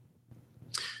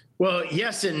 Well,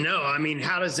 yes and no. I mean,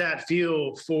 how does that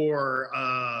feel for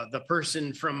the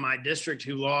person from my district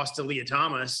who lost to Leah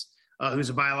Thomas, who's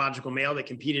a biological male that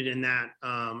competed in that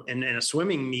in a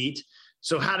swimming meet?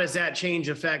 So how does that change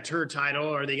affect her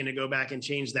title? Are they going to go back and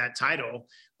change that title?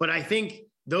 But I think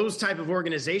those type of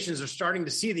organizations are starting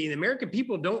to see the American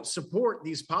people don't support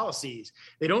these policies.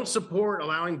 They don't support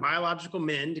allowing biological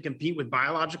men to compete with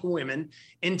biological women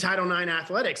in Title IX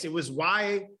athletics. It was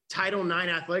why Title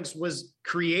IX athletics was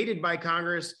created by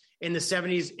Congress in the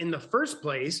 70s in the first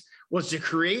place, was to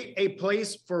create a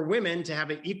place for women to have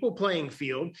an equal playing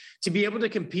field, to be able to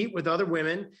compete with other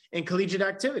women in collegiate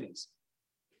activities.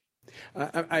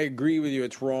 I agree with you.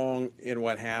 It's wrong in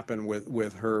what happened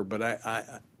with her, but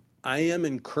I am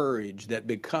encouraged that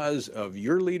because of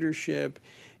your leadership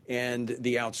and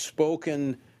the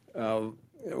outspoken,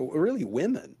 really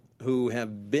women who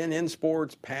have been in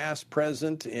sports, past,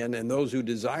 present, and those who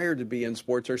desire to be in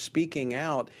sports are speaking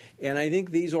out. And I think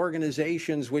these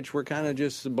organizations, which were kind of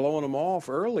just blowing them off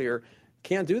earlier,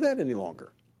 can't do that any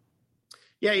longer.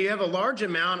 Yeah, you have a large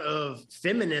amount of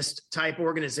feminist type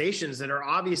organizations that are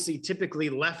obviously typically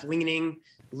left-leaning,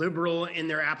 liberal in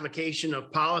their application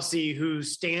of policy, who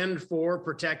stand for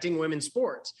protecting women's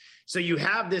sports. So you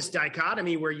have this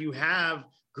dichotomy where you have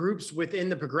groups within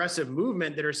the progressive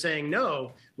movement that are saying,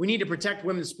 no, we need to protect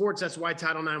women's sports. That's why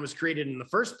Title IX was created in the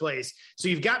first place. So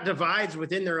you've got divides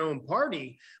within their own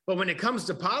party. But when it comes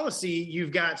to policy,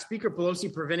 you've got Speaker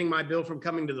Pelosi preventing my bill from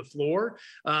coming to the floor.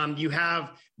 You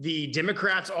have the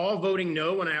Democrats all voting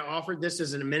no when I offered this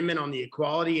as an amendment on the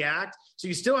Equality Act. So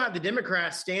you still have the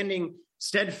Democrats standing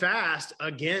steadfast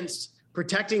against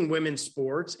protecting women's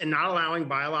sports and not allowing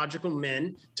biological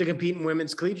men to compete in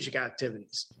women's collegiate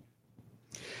activities.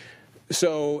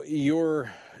 So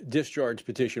your discharge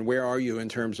petition, where are you in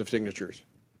terms of signatures?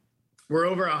 We're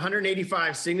over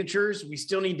 185 signatures. We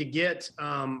still need to get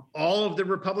all of the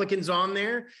Republicans on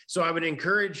there. So I would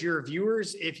encourage your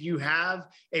viewers, if you have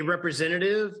a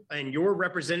representative and your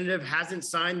representative hasn't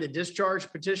signed the discharge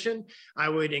petition, I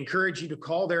would encourage you to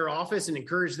call their office and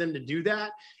encourage them to do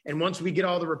that. And once we get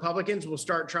all the Republicans, we'll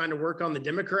start trying to work on the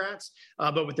Democrats.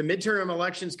 But with the midterm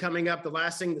elections coming up, the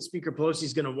last thing that Speaker Pelosi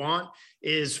is going to want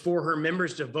is for her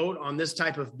members to vote on this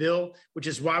type of bill, which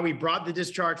is why we brought the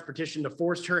discharge petition to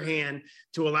force her hand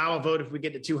to allow a vote if we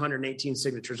get to 218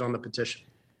 signatures on the petition.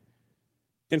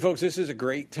 And folks, this is a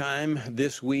great time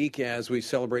this week as we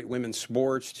celebrate women's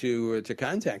sports to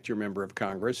contact your member of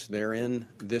Congress. They're in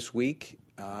this week,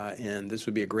 and this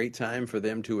would be a great time for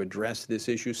them to address this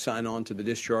issue, sign on to the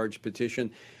discharge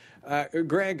petition.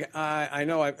 Greg, I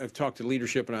know I've talked to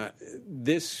leadership, and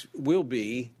this will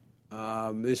be,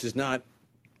 this is not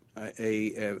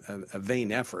a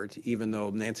vain effort, even though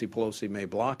Nancy Pelosi may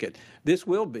block it. This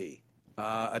will be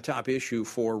a top issue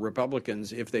for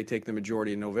Republicans if they take the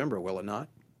majority in November, will it not?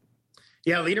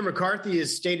 Yeah, Leader McCarthy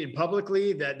has stated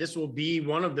publicly that this will be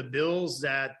one of the bills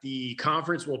that the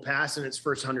conference will pass in its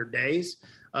first 100 days.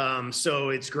 So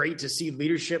it's great to see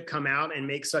leadership come out and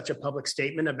make such a public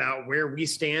statement about where we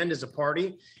stand as a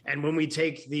party. And when we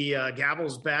take the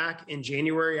gavels back in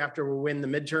January after we win the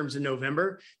midterms in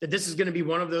November, that this is going to be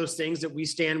one of those things that we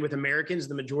stand with Americans,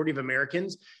 the majority of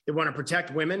Americans that want to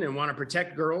protect women and want to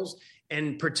protect girls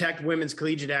and protect women's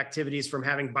collegiate activities from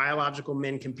having biological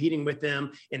men competing with them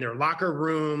in their locker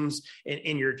rooms,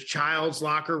 in your child's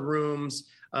locker rooms.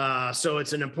 So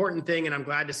it's an important thing, and I'm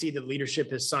glad to see that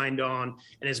leadership has signed on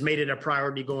and has made it a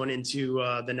priority going into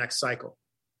the next cycle.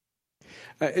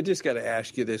 I just got to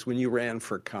ask you this. When you ran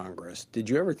for Congress, did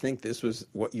you ever think this was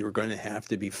what you were going to have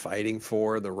to be fighting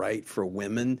for, the right for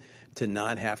women to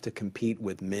not have to compete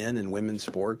with men in women's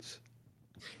sports?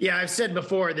 Yeah, I've said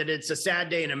before that it's a sad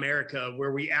day in America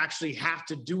where we actually have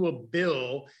to do a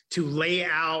bill to lay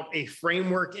out a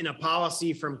framework in a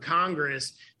policy from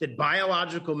Congress that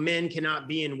biological men cannot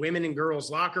be in women and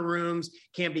girls' locker rooms,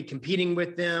 can't be competing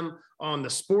with them on the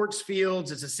sports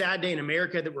fields. It's a sad day in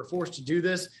America that we're forced to do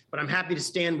this, but I'm happy to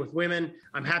stand with women.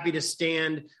 I'm happy to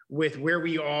stand with where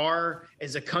we are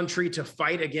as a country to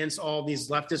fight against all these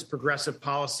leftist progressive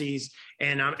policies.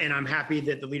 And I'm happy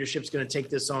that the leadership's going to take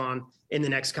this on in the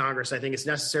next Congress. I think it's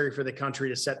necessary for the country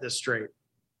to set this straight.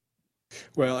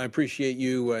 Well, I appreciate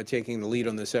you taking the lead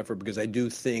on this effort because I do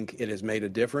think it has made a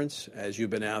difference as you've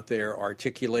been out there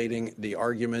articulating the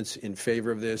arguments in favor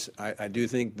of this. I do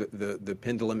think the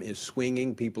pendulum is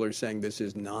swinging. People are saying this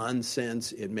is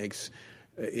nonsense.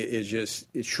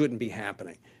 It shouldn't be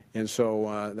happening. And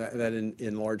so that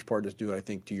in large part is due, I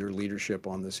think, to your leadership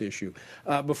on this issue.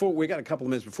 Before we got a couple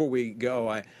of minutes before we go,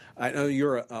 I know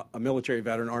you're a military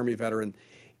veteran, Army veteran.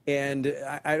 And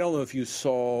I don't know if you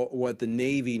saw what the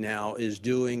Navy now is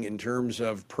doing in terms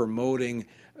of promoting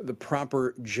the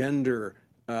proper gender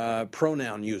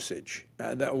pronoun usage.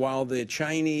 That while the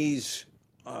Chinese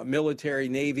military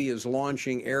Navy is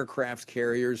launching aircraft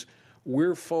carriers,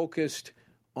 we're focused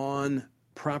on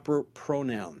proper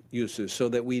pronoun uses so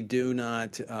that we do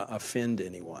not offend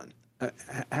anyone.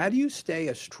 How do you stay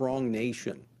a strong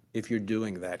nation if you're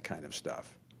doing that kind of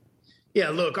stuff? Yeah,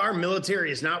 look, our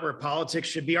military is not where politics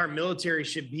should be. Our military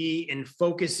should be in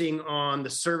focusing on the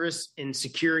service and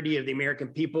security of the American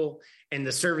people and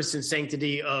the service and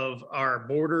sanctity of our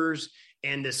borders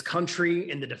and this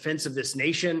country and the defense of this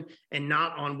nation, and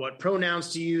not on what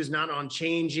pronouns to use, not on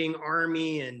changing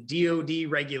Army and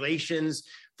DOD regulations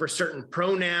for certain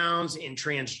pronouns in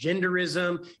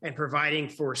transgenderism and providing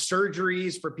for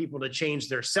surgeries for people to change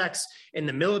their sex in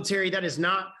the military. That is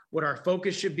not what our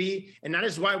focus should be. And that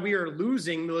is why we are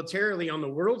losing militarily on the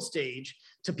world stage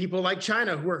to people like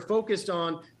China, who are focused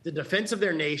on the defense of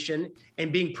their nation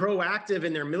and being proactive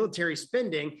in their military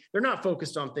spending. They're not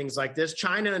focused on things like this.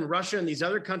 China and Russia and these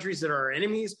other countries that are our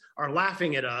enemies are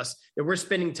laughing at us that we're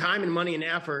spending time and money and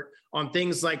effort on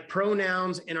things like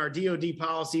pronouns in our DOD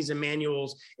policies and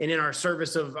manuals and in our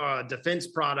service of defense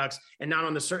products, and not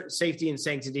on the safety and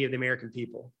sanctity of the American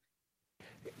people.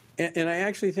 And I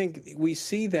actually think we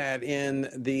see that in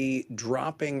the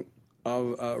dropping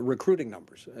of recruiting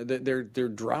numbers. They're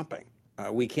dropping.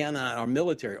 We cannot, our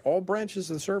military, all branches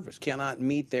of the service cannot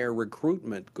meet their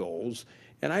recruitment goals.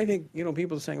 And I think,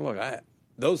 people are saying, look,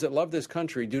 those that love this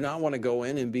country do not want to go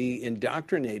in and be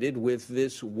indoctrinated with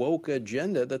this woke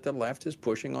agenda that the left is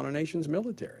pushing on our nation's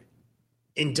military.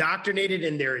 Indoctrinated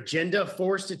in their agenda,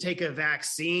 forced to take a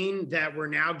vaccine that we're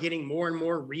now getting more and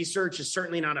more research is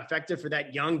certainly not effective for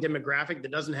that young demographic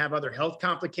that doesn't have other health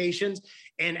complications.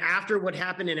 And after what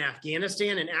happened in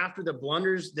Afghanistan, and after the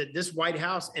blunders that this White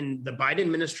House and the Biden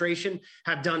administration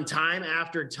have done time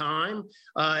after time,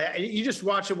 you just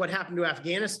watch what happened to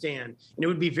Afghanistan, and it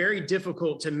would be very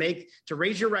difficult to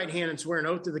raise your right hand and swear an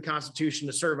oath to the Constitution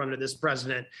to serve under this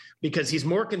president, because he's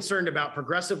more concerned about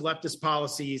progressive leftist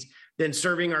policies than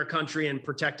serving our country and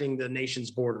protecting the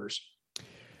nation's borders.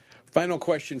 Final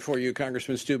question for you,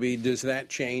 Congressman Steube. Does that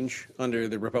change under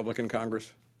the Republican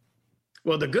Congress?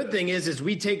 Well, the good thing is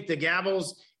we take the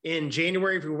gavels in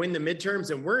January if we win the midterms,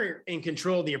 and we're in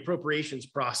control of the appropriations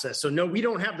process. So no, we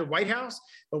don't have the White House,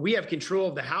 but we have control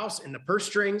of the House and the purse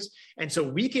strings. And so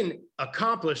we can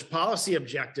accomplish policy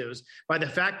objectives by the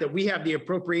fact that we have the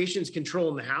appropriations control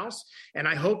in the House. And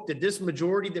I hope that this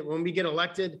majority, that when we get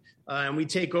elected and we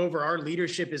take over, our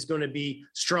leadership is going to be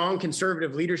strong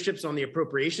conservative leaderships on the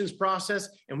appropriations process,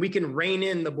 and we can rein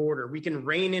in the border. We can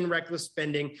rein in reckless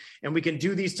spending, and we can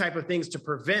do these type of things to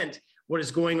prevent what is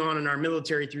going on in our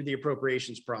military through the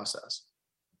appropriations process.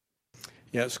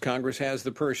 Yes, Congress has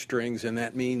the purse strings, and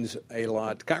that means a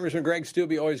lot. Congressman Greg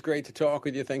Steube, always great to talk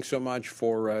with you. Thanks so much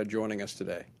for joining us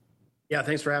today. Yeah,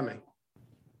 thanks for having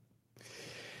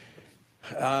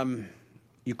me.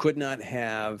 You could not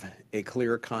have a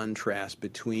clear contrast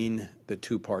between the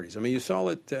two parties. I mean, you saw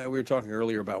it. We were talking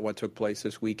earlier about what took place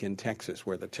this week in Texas,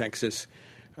 where the Texas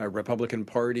Republican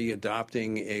Party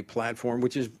adopting a platform,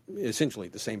 which is essentially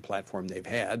the same platform they've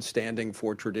had, standing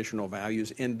for traditional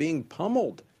values, and being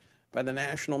pummeled by the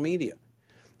national media.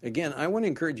 Again, I want to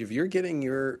encourage you, if you're getting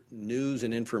your news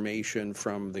and information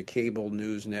from the cable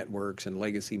news networks and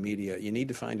legacy media, you need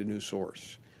to find a new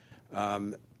source.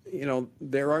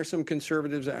 There are some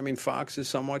conservatives. I mean, Fox is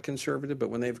somewhat conservative, but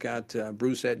when they've got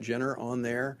Brucette Jenner on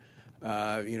there,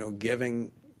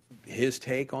 giving his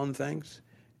take on things,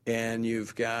 and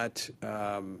you've got,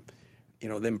 them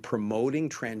promoting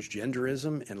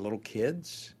transgenderism and little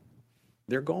kids,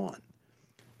 they're gone.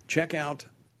 Check out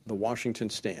the Washington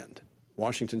Stand,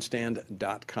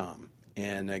 WashingtonStand.com,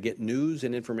 and get news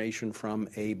and information from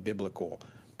a biblical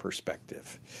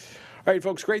perspective. All right,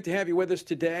 folks, great to have you with us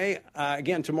today.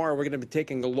 Again, tomorrow we're going to be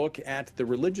taking a look at the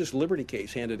religious liberty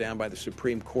case handed down by the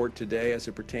Supreme Court today as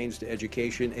it pertains to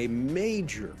education, a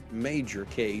major, major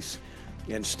case,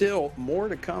 and still more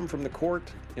to come from the court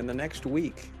in the next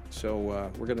week. So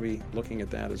we're going to be looking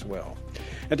at that as well.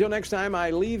 Until next time,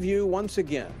 I leave you once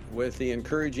again with the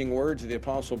encouraging words of the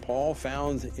Apostle Paul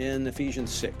found in Ephesians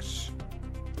 6,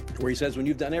 where he says, when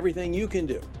you've done everything you can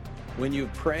do, when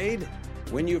you've prayed,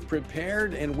 when you've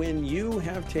prepared, and when you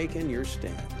have taken your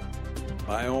stand,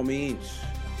 by all means,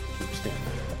 keep standing.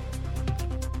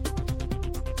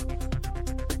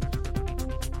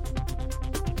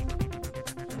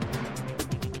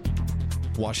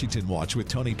 Washington Watch with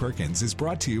Tony Perkins is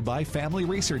brought to you by Family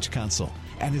Research Council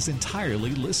and is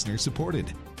entirely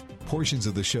listener-supported. Portions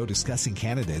of the show discussing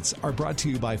candidates are brought to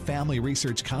you by Family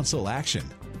Research Council Action.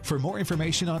 For more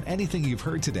information on anything you've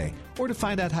heard today, or to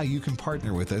find out how you can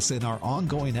partner with us in our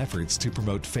ongoing efforts to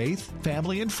promote faith,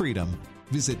 family, and freedom,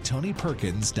 visit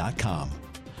TonyPerkins.com.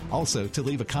 Also, to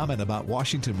leave a comment about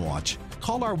Washington Watch,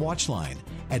 call our watch line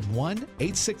at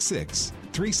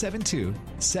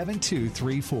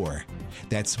 1-866-372-7234.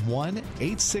 That's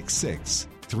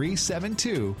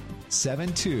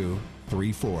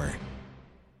 1-866-372-7234.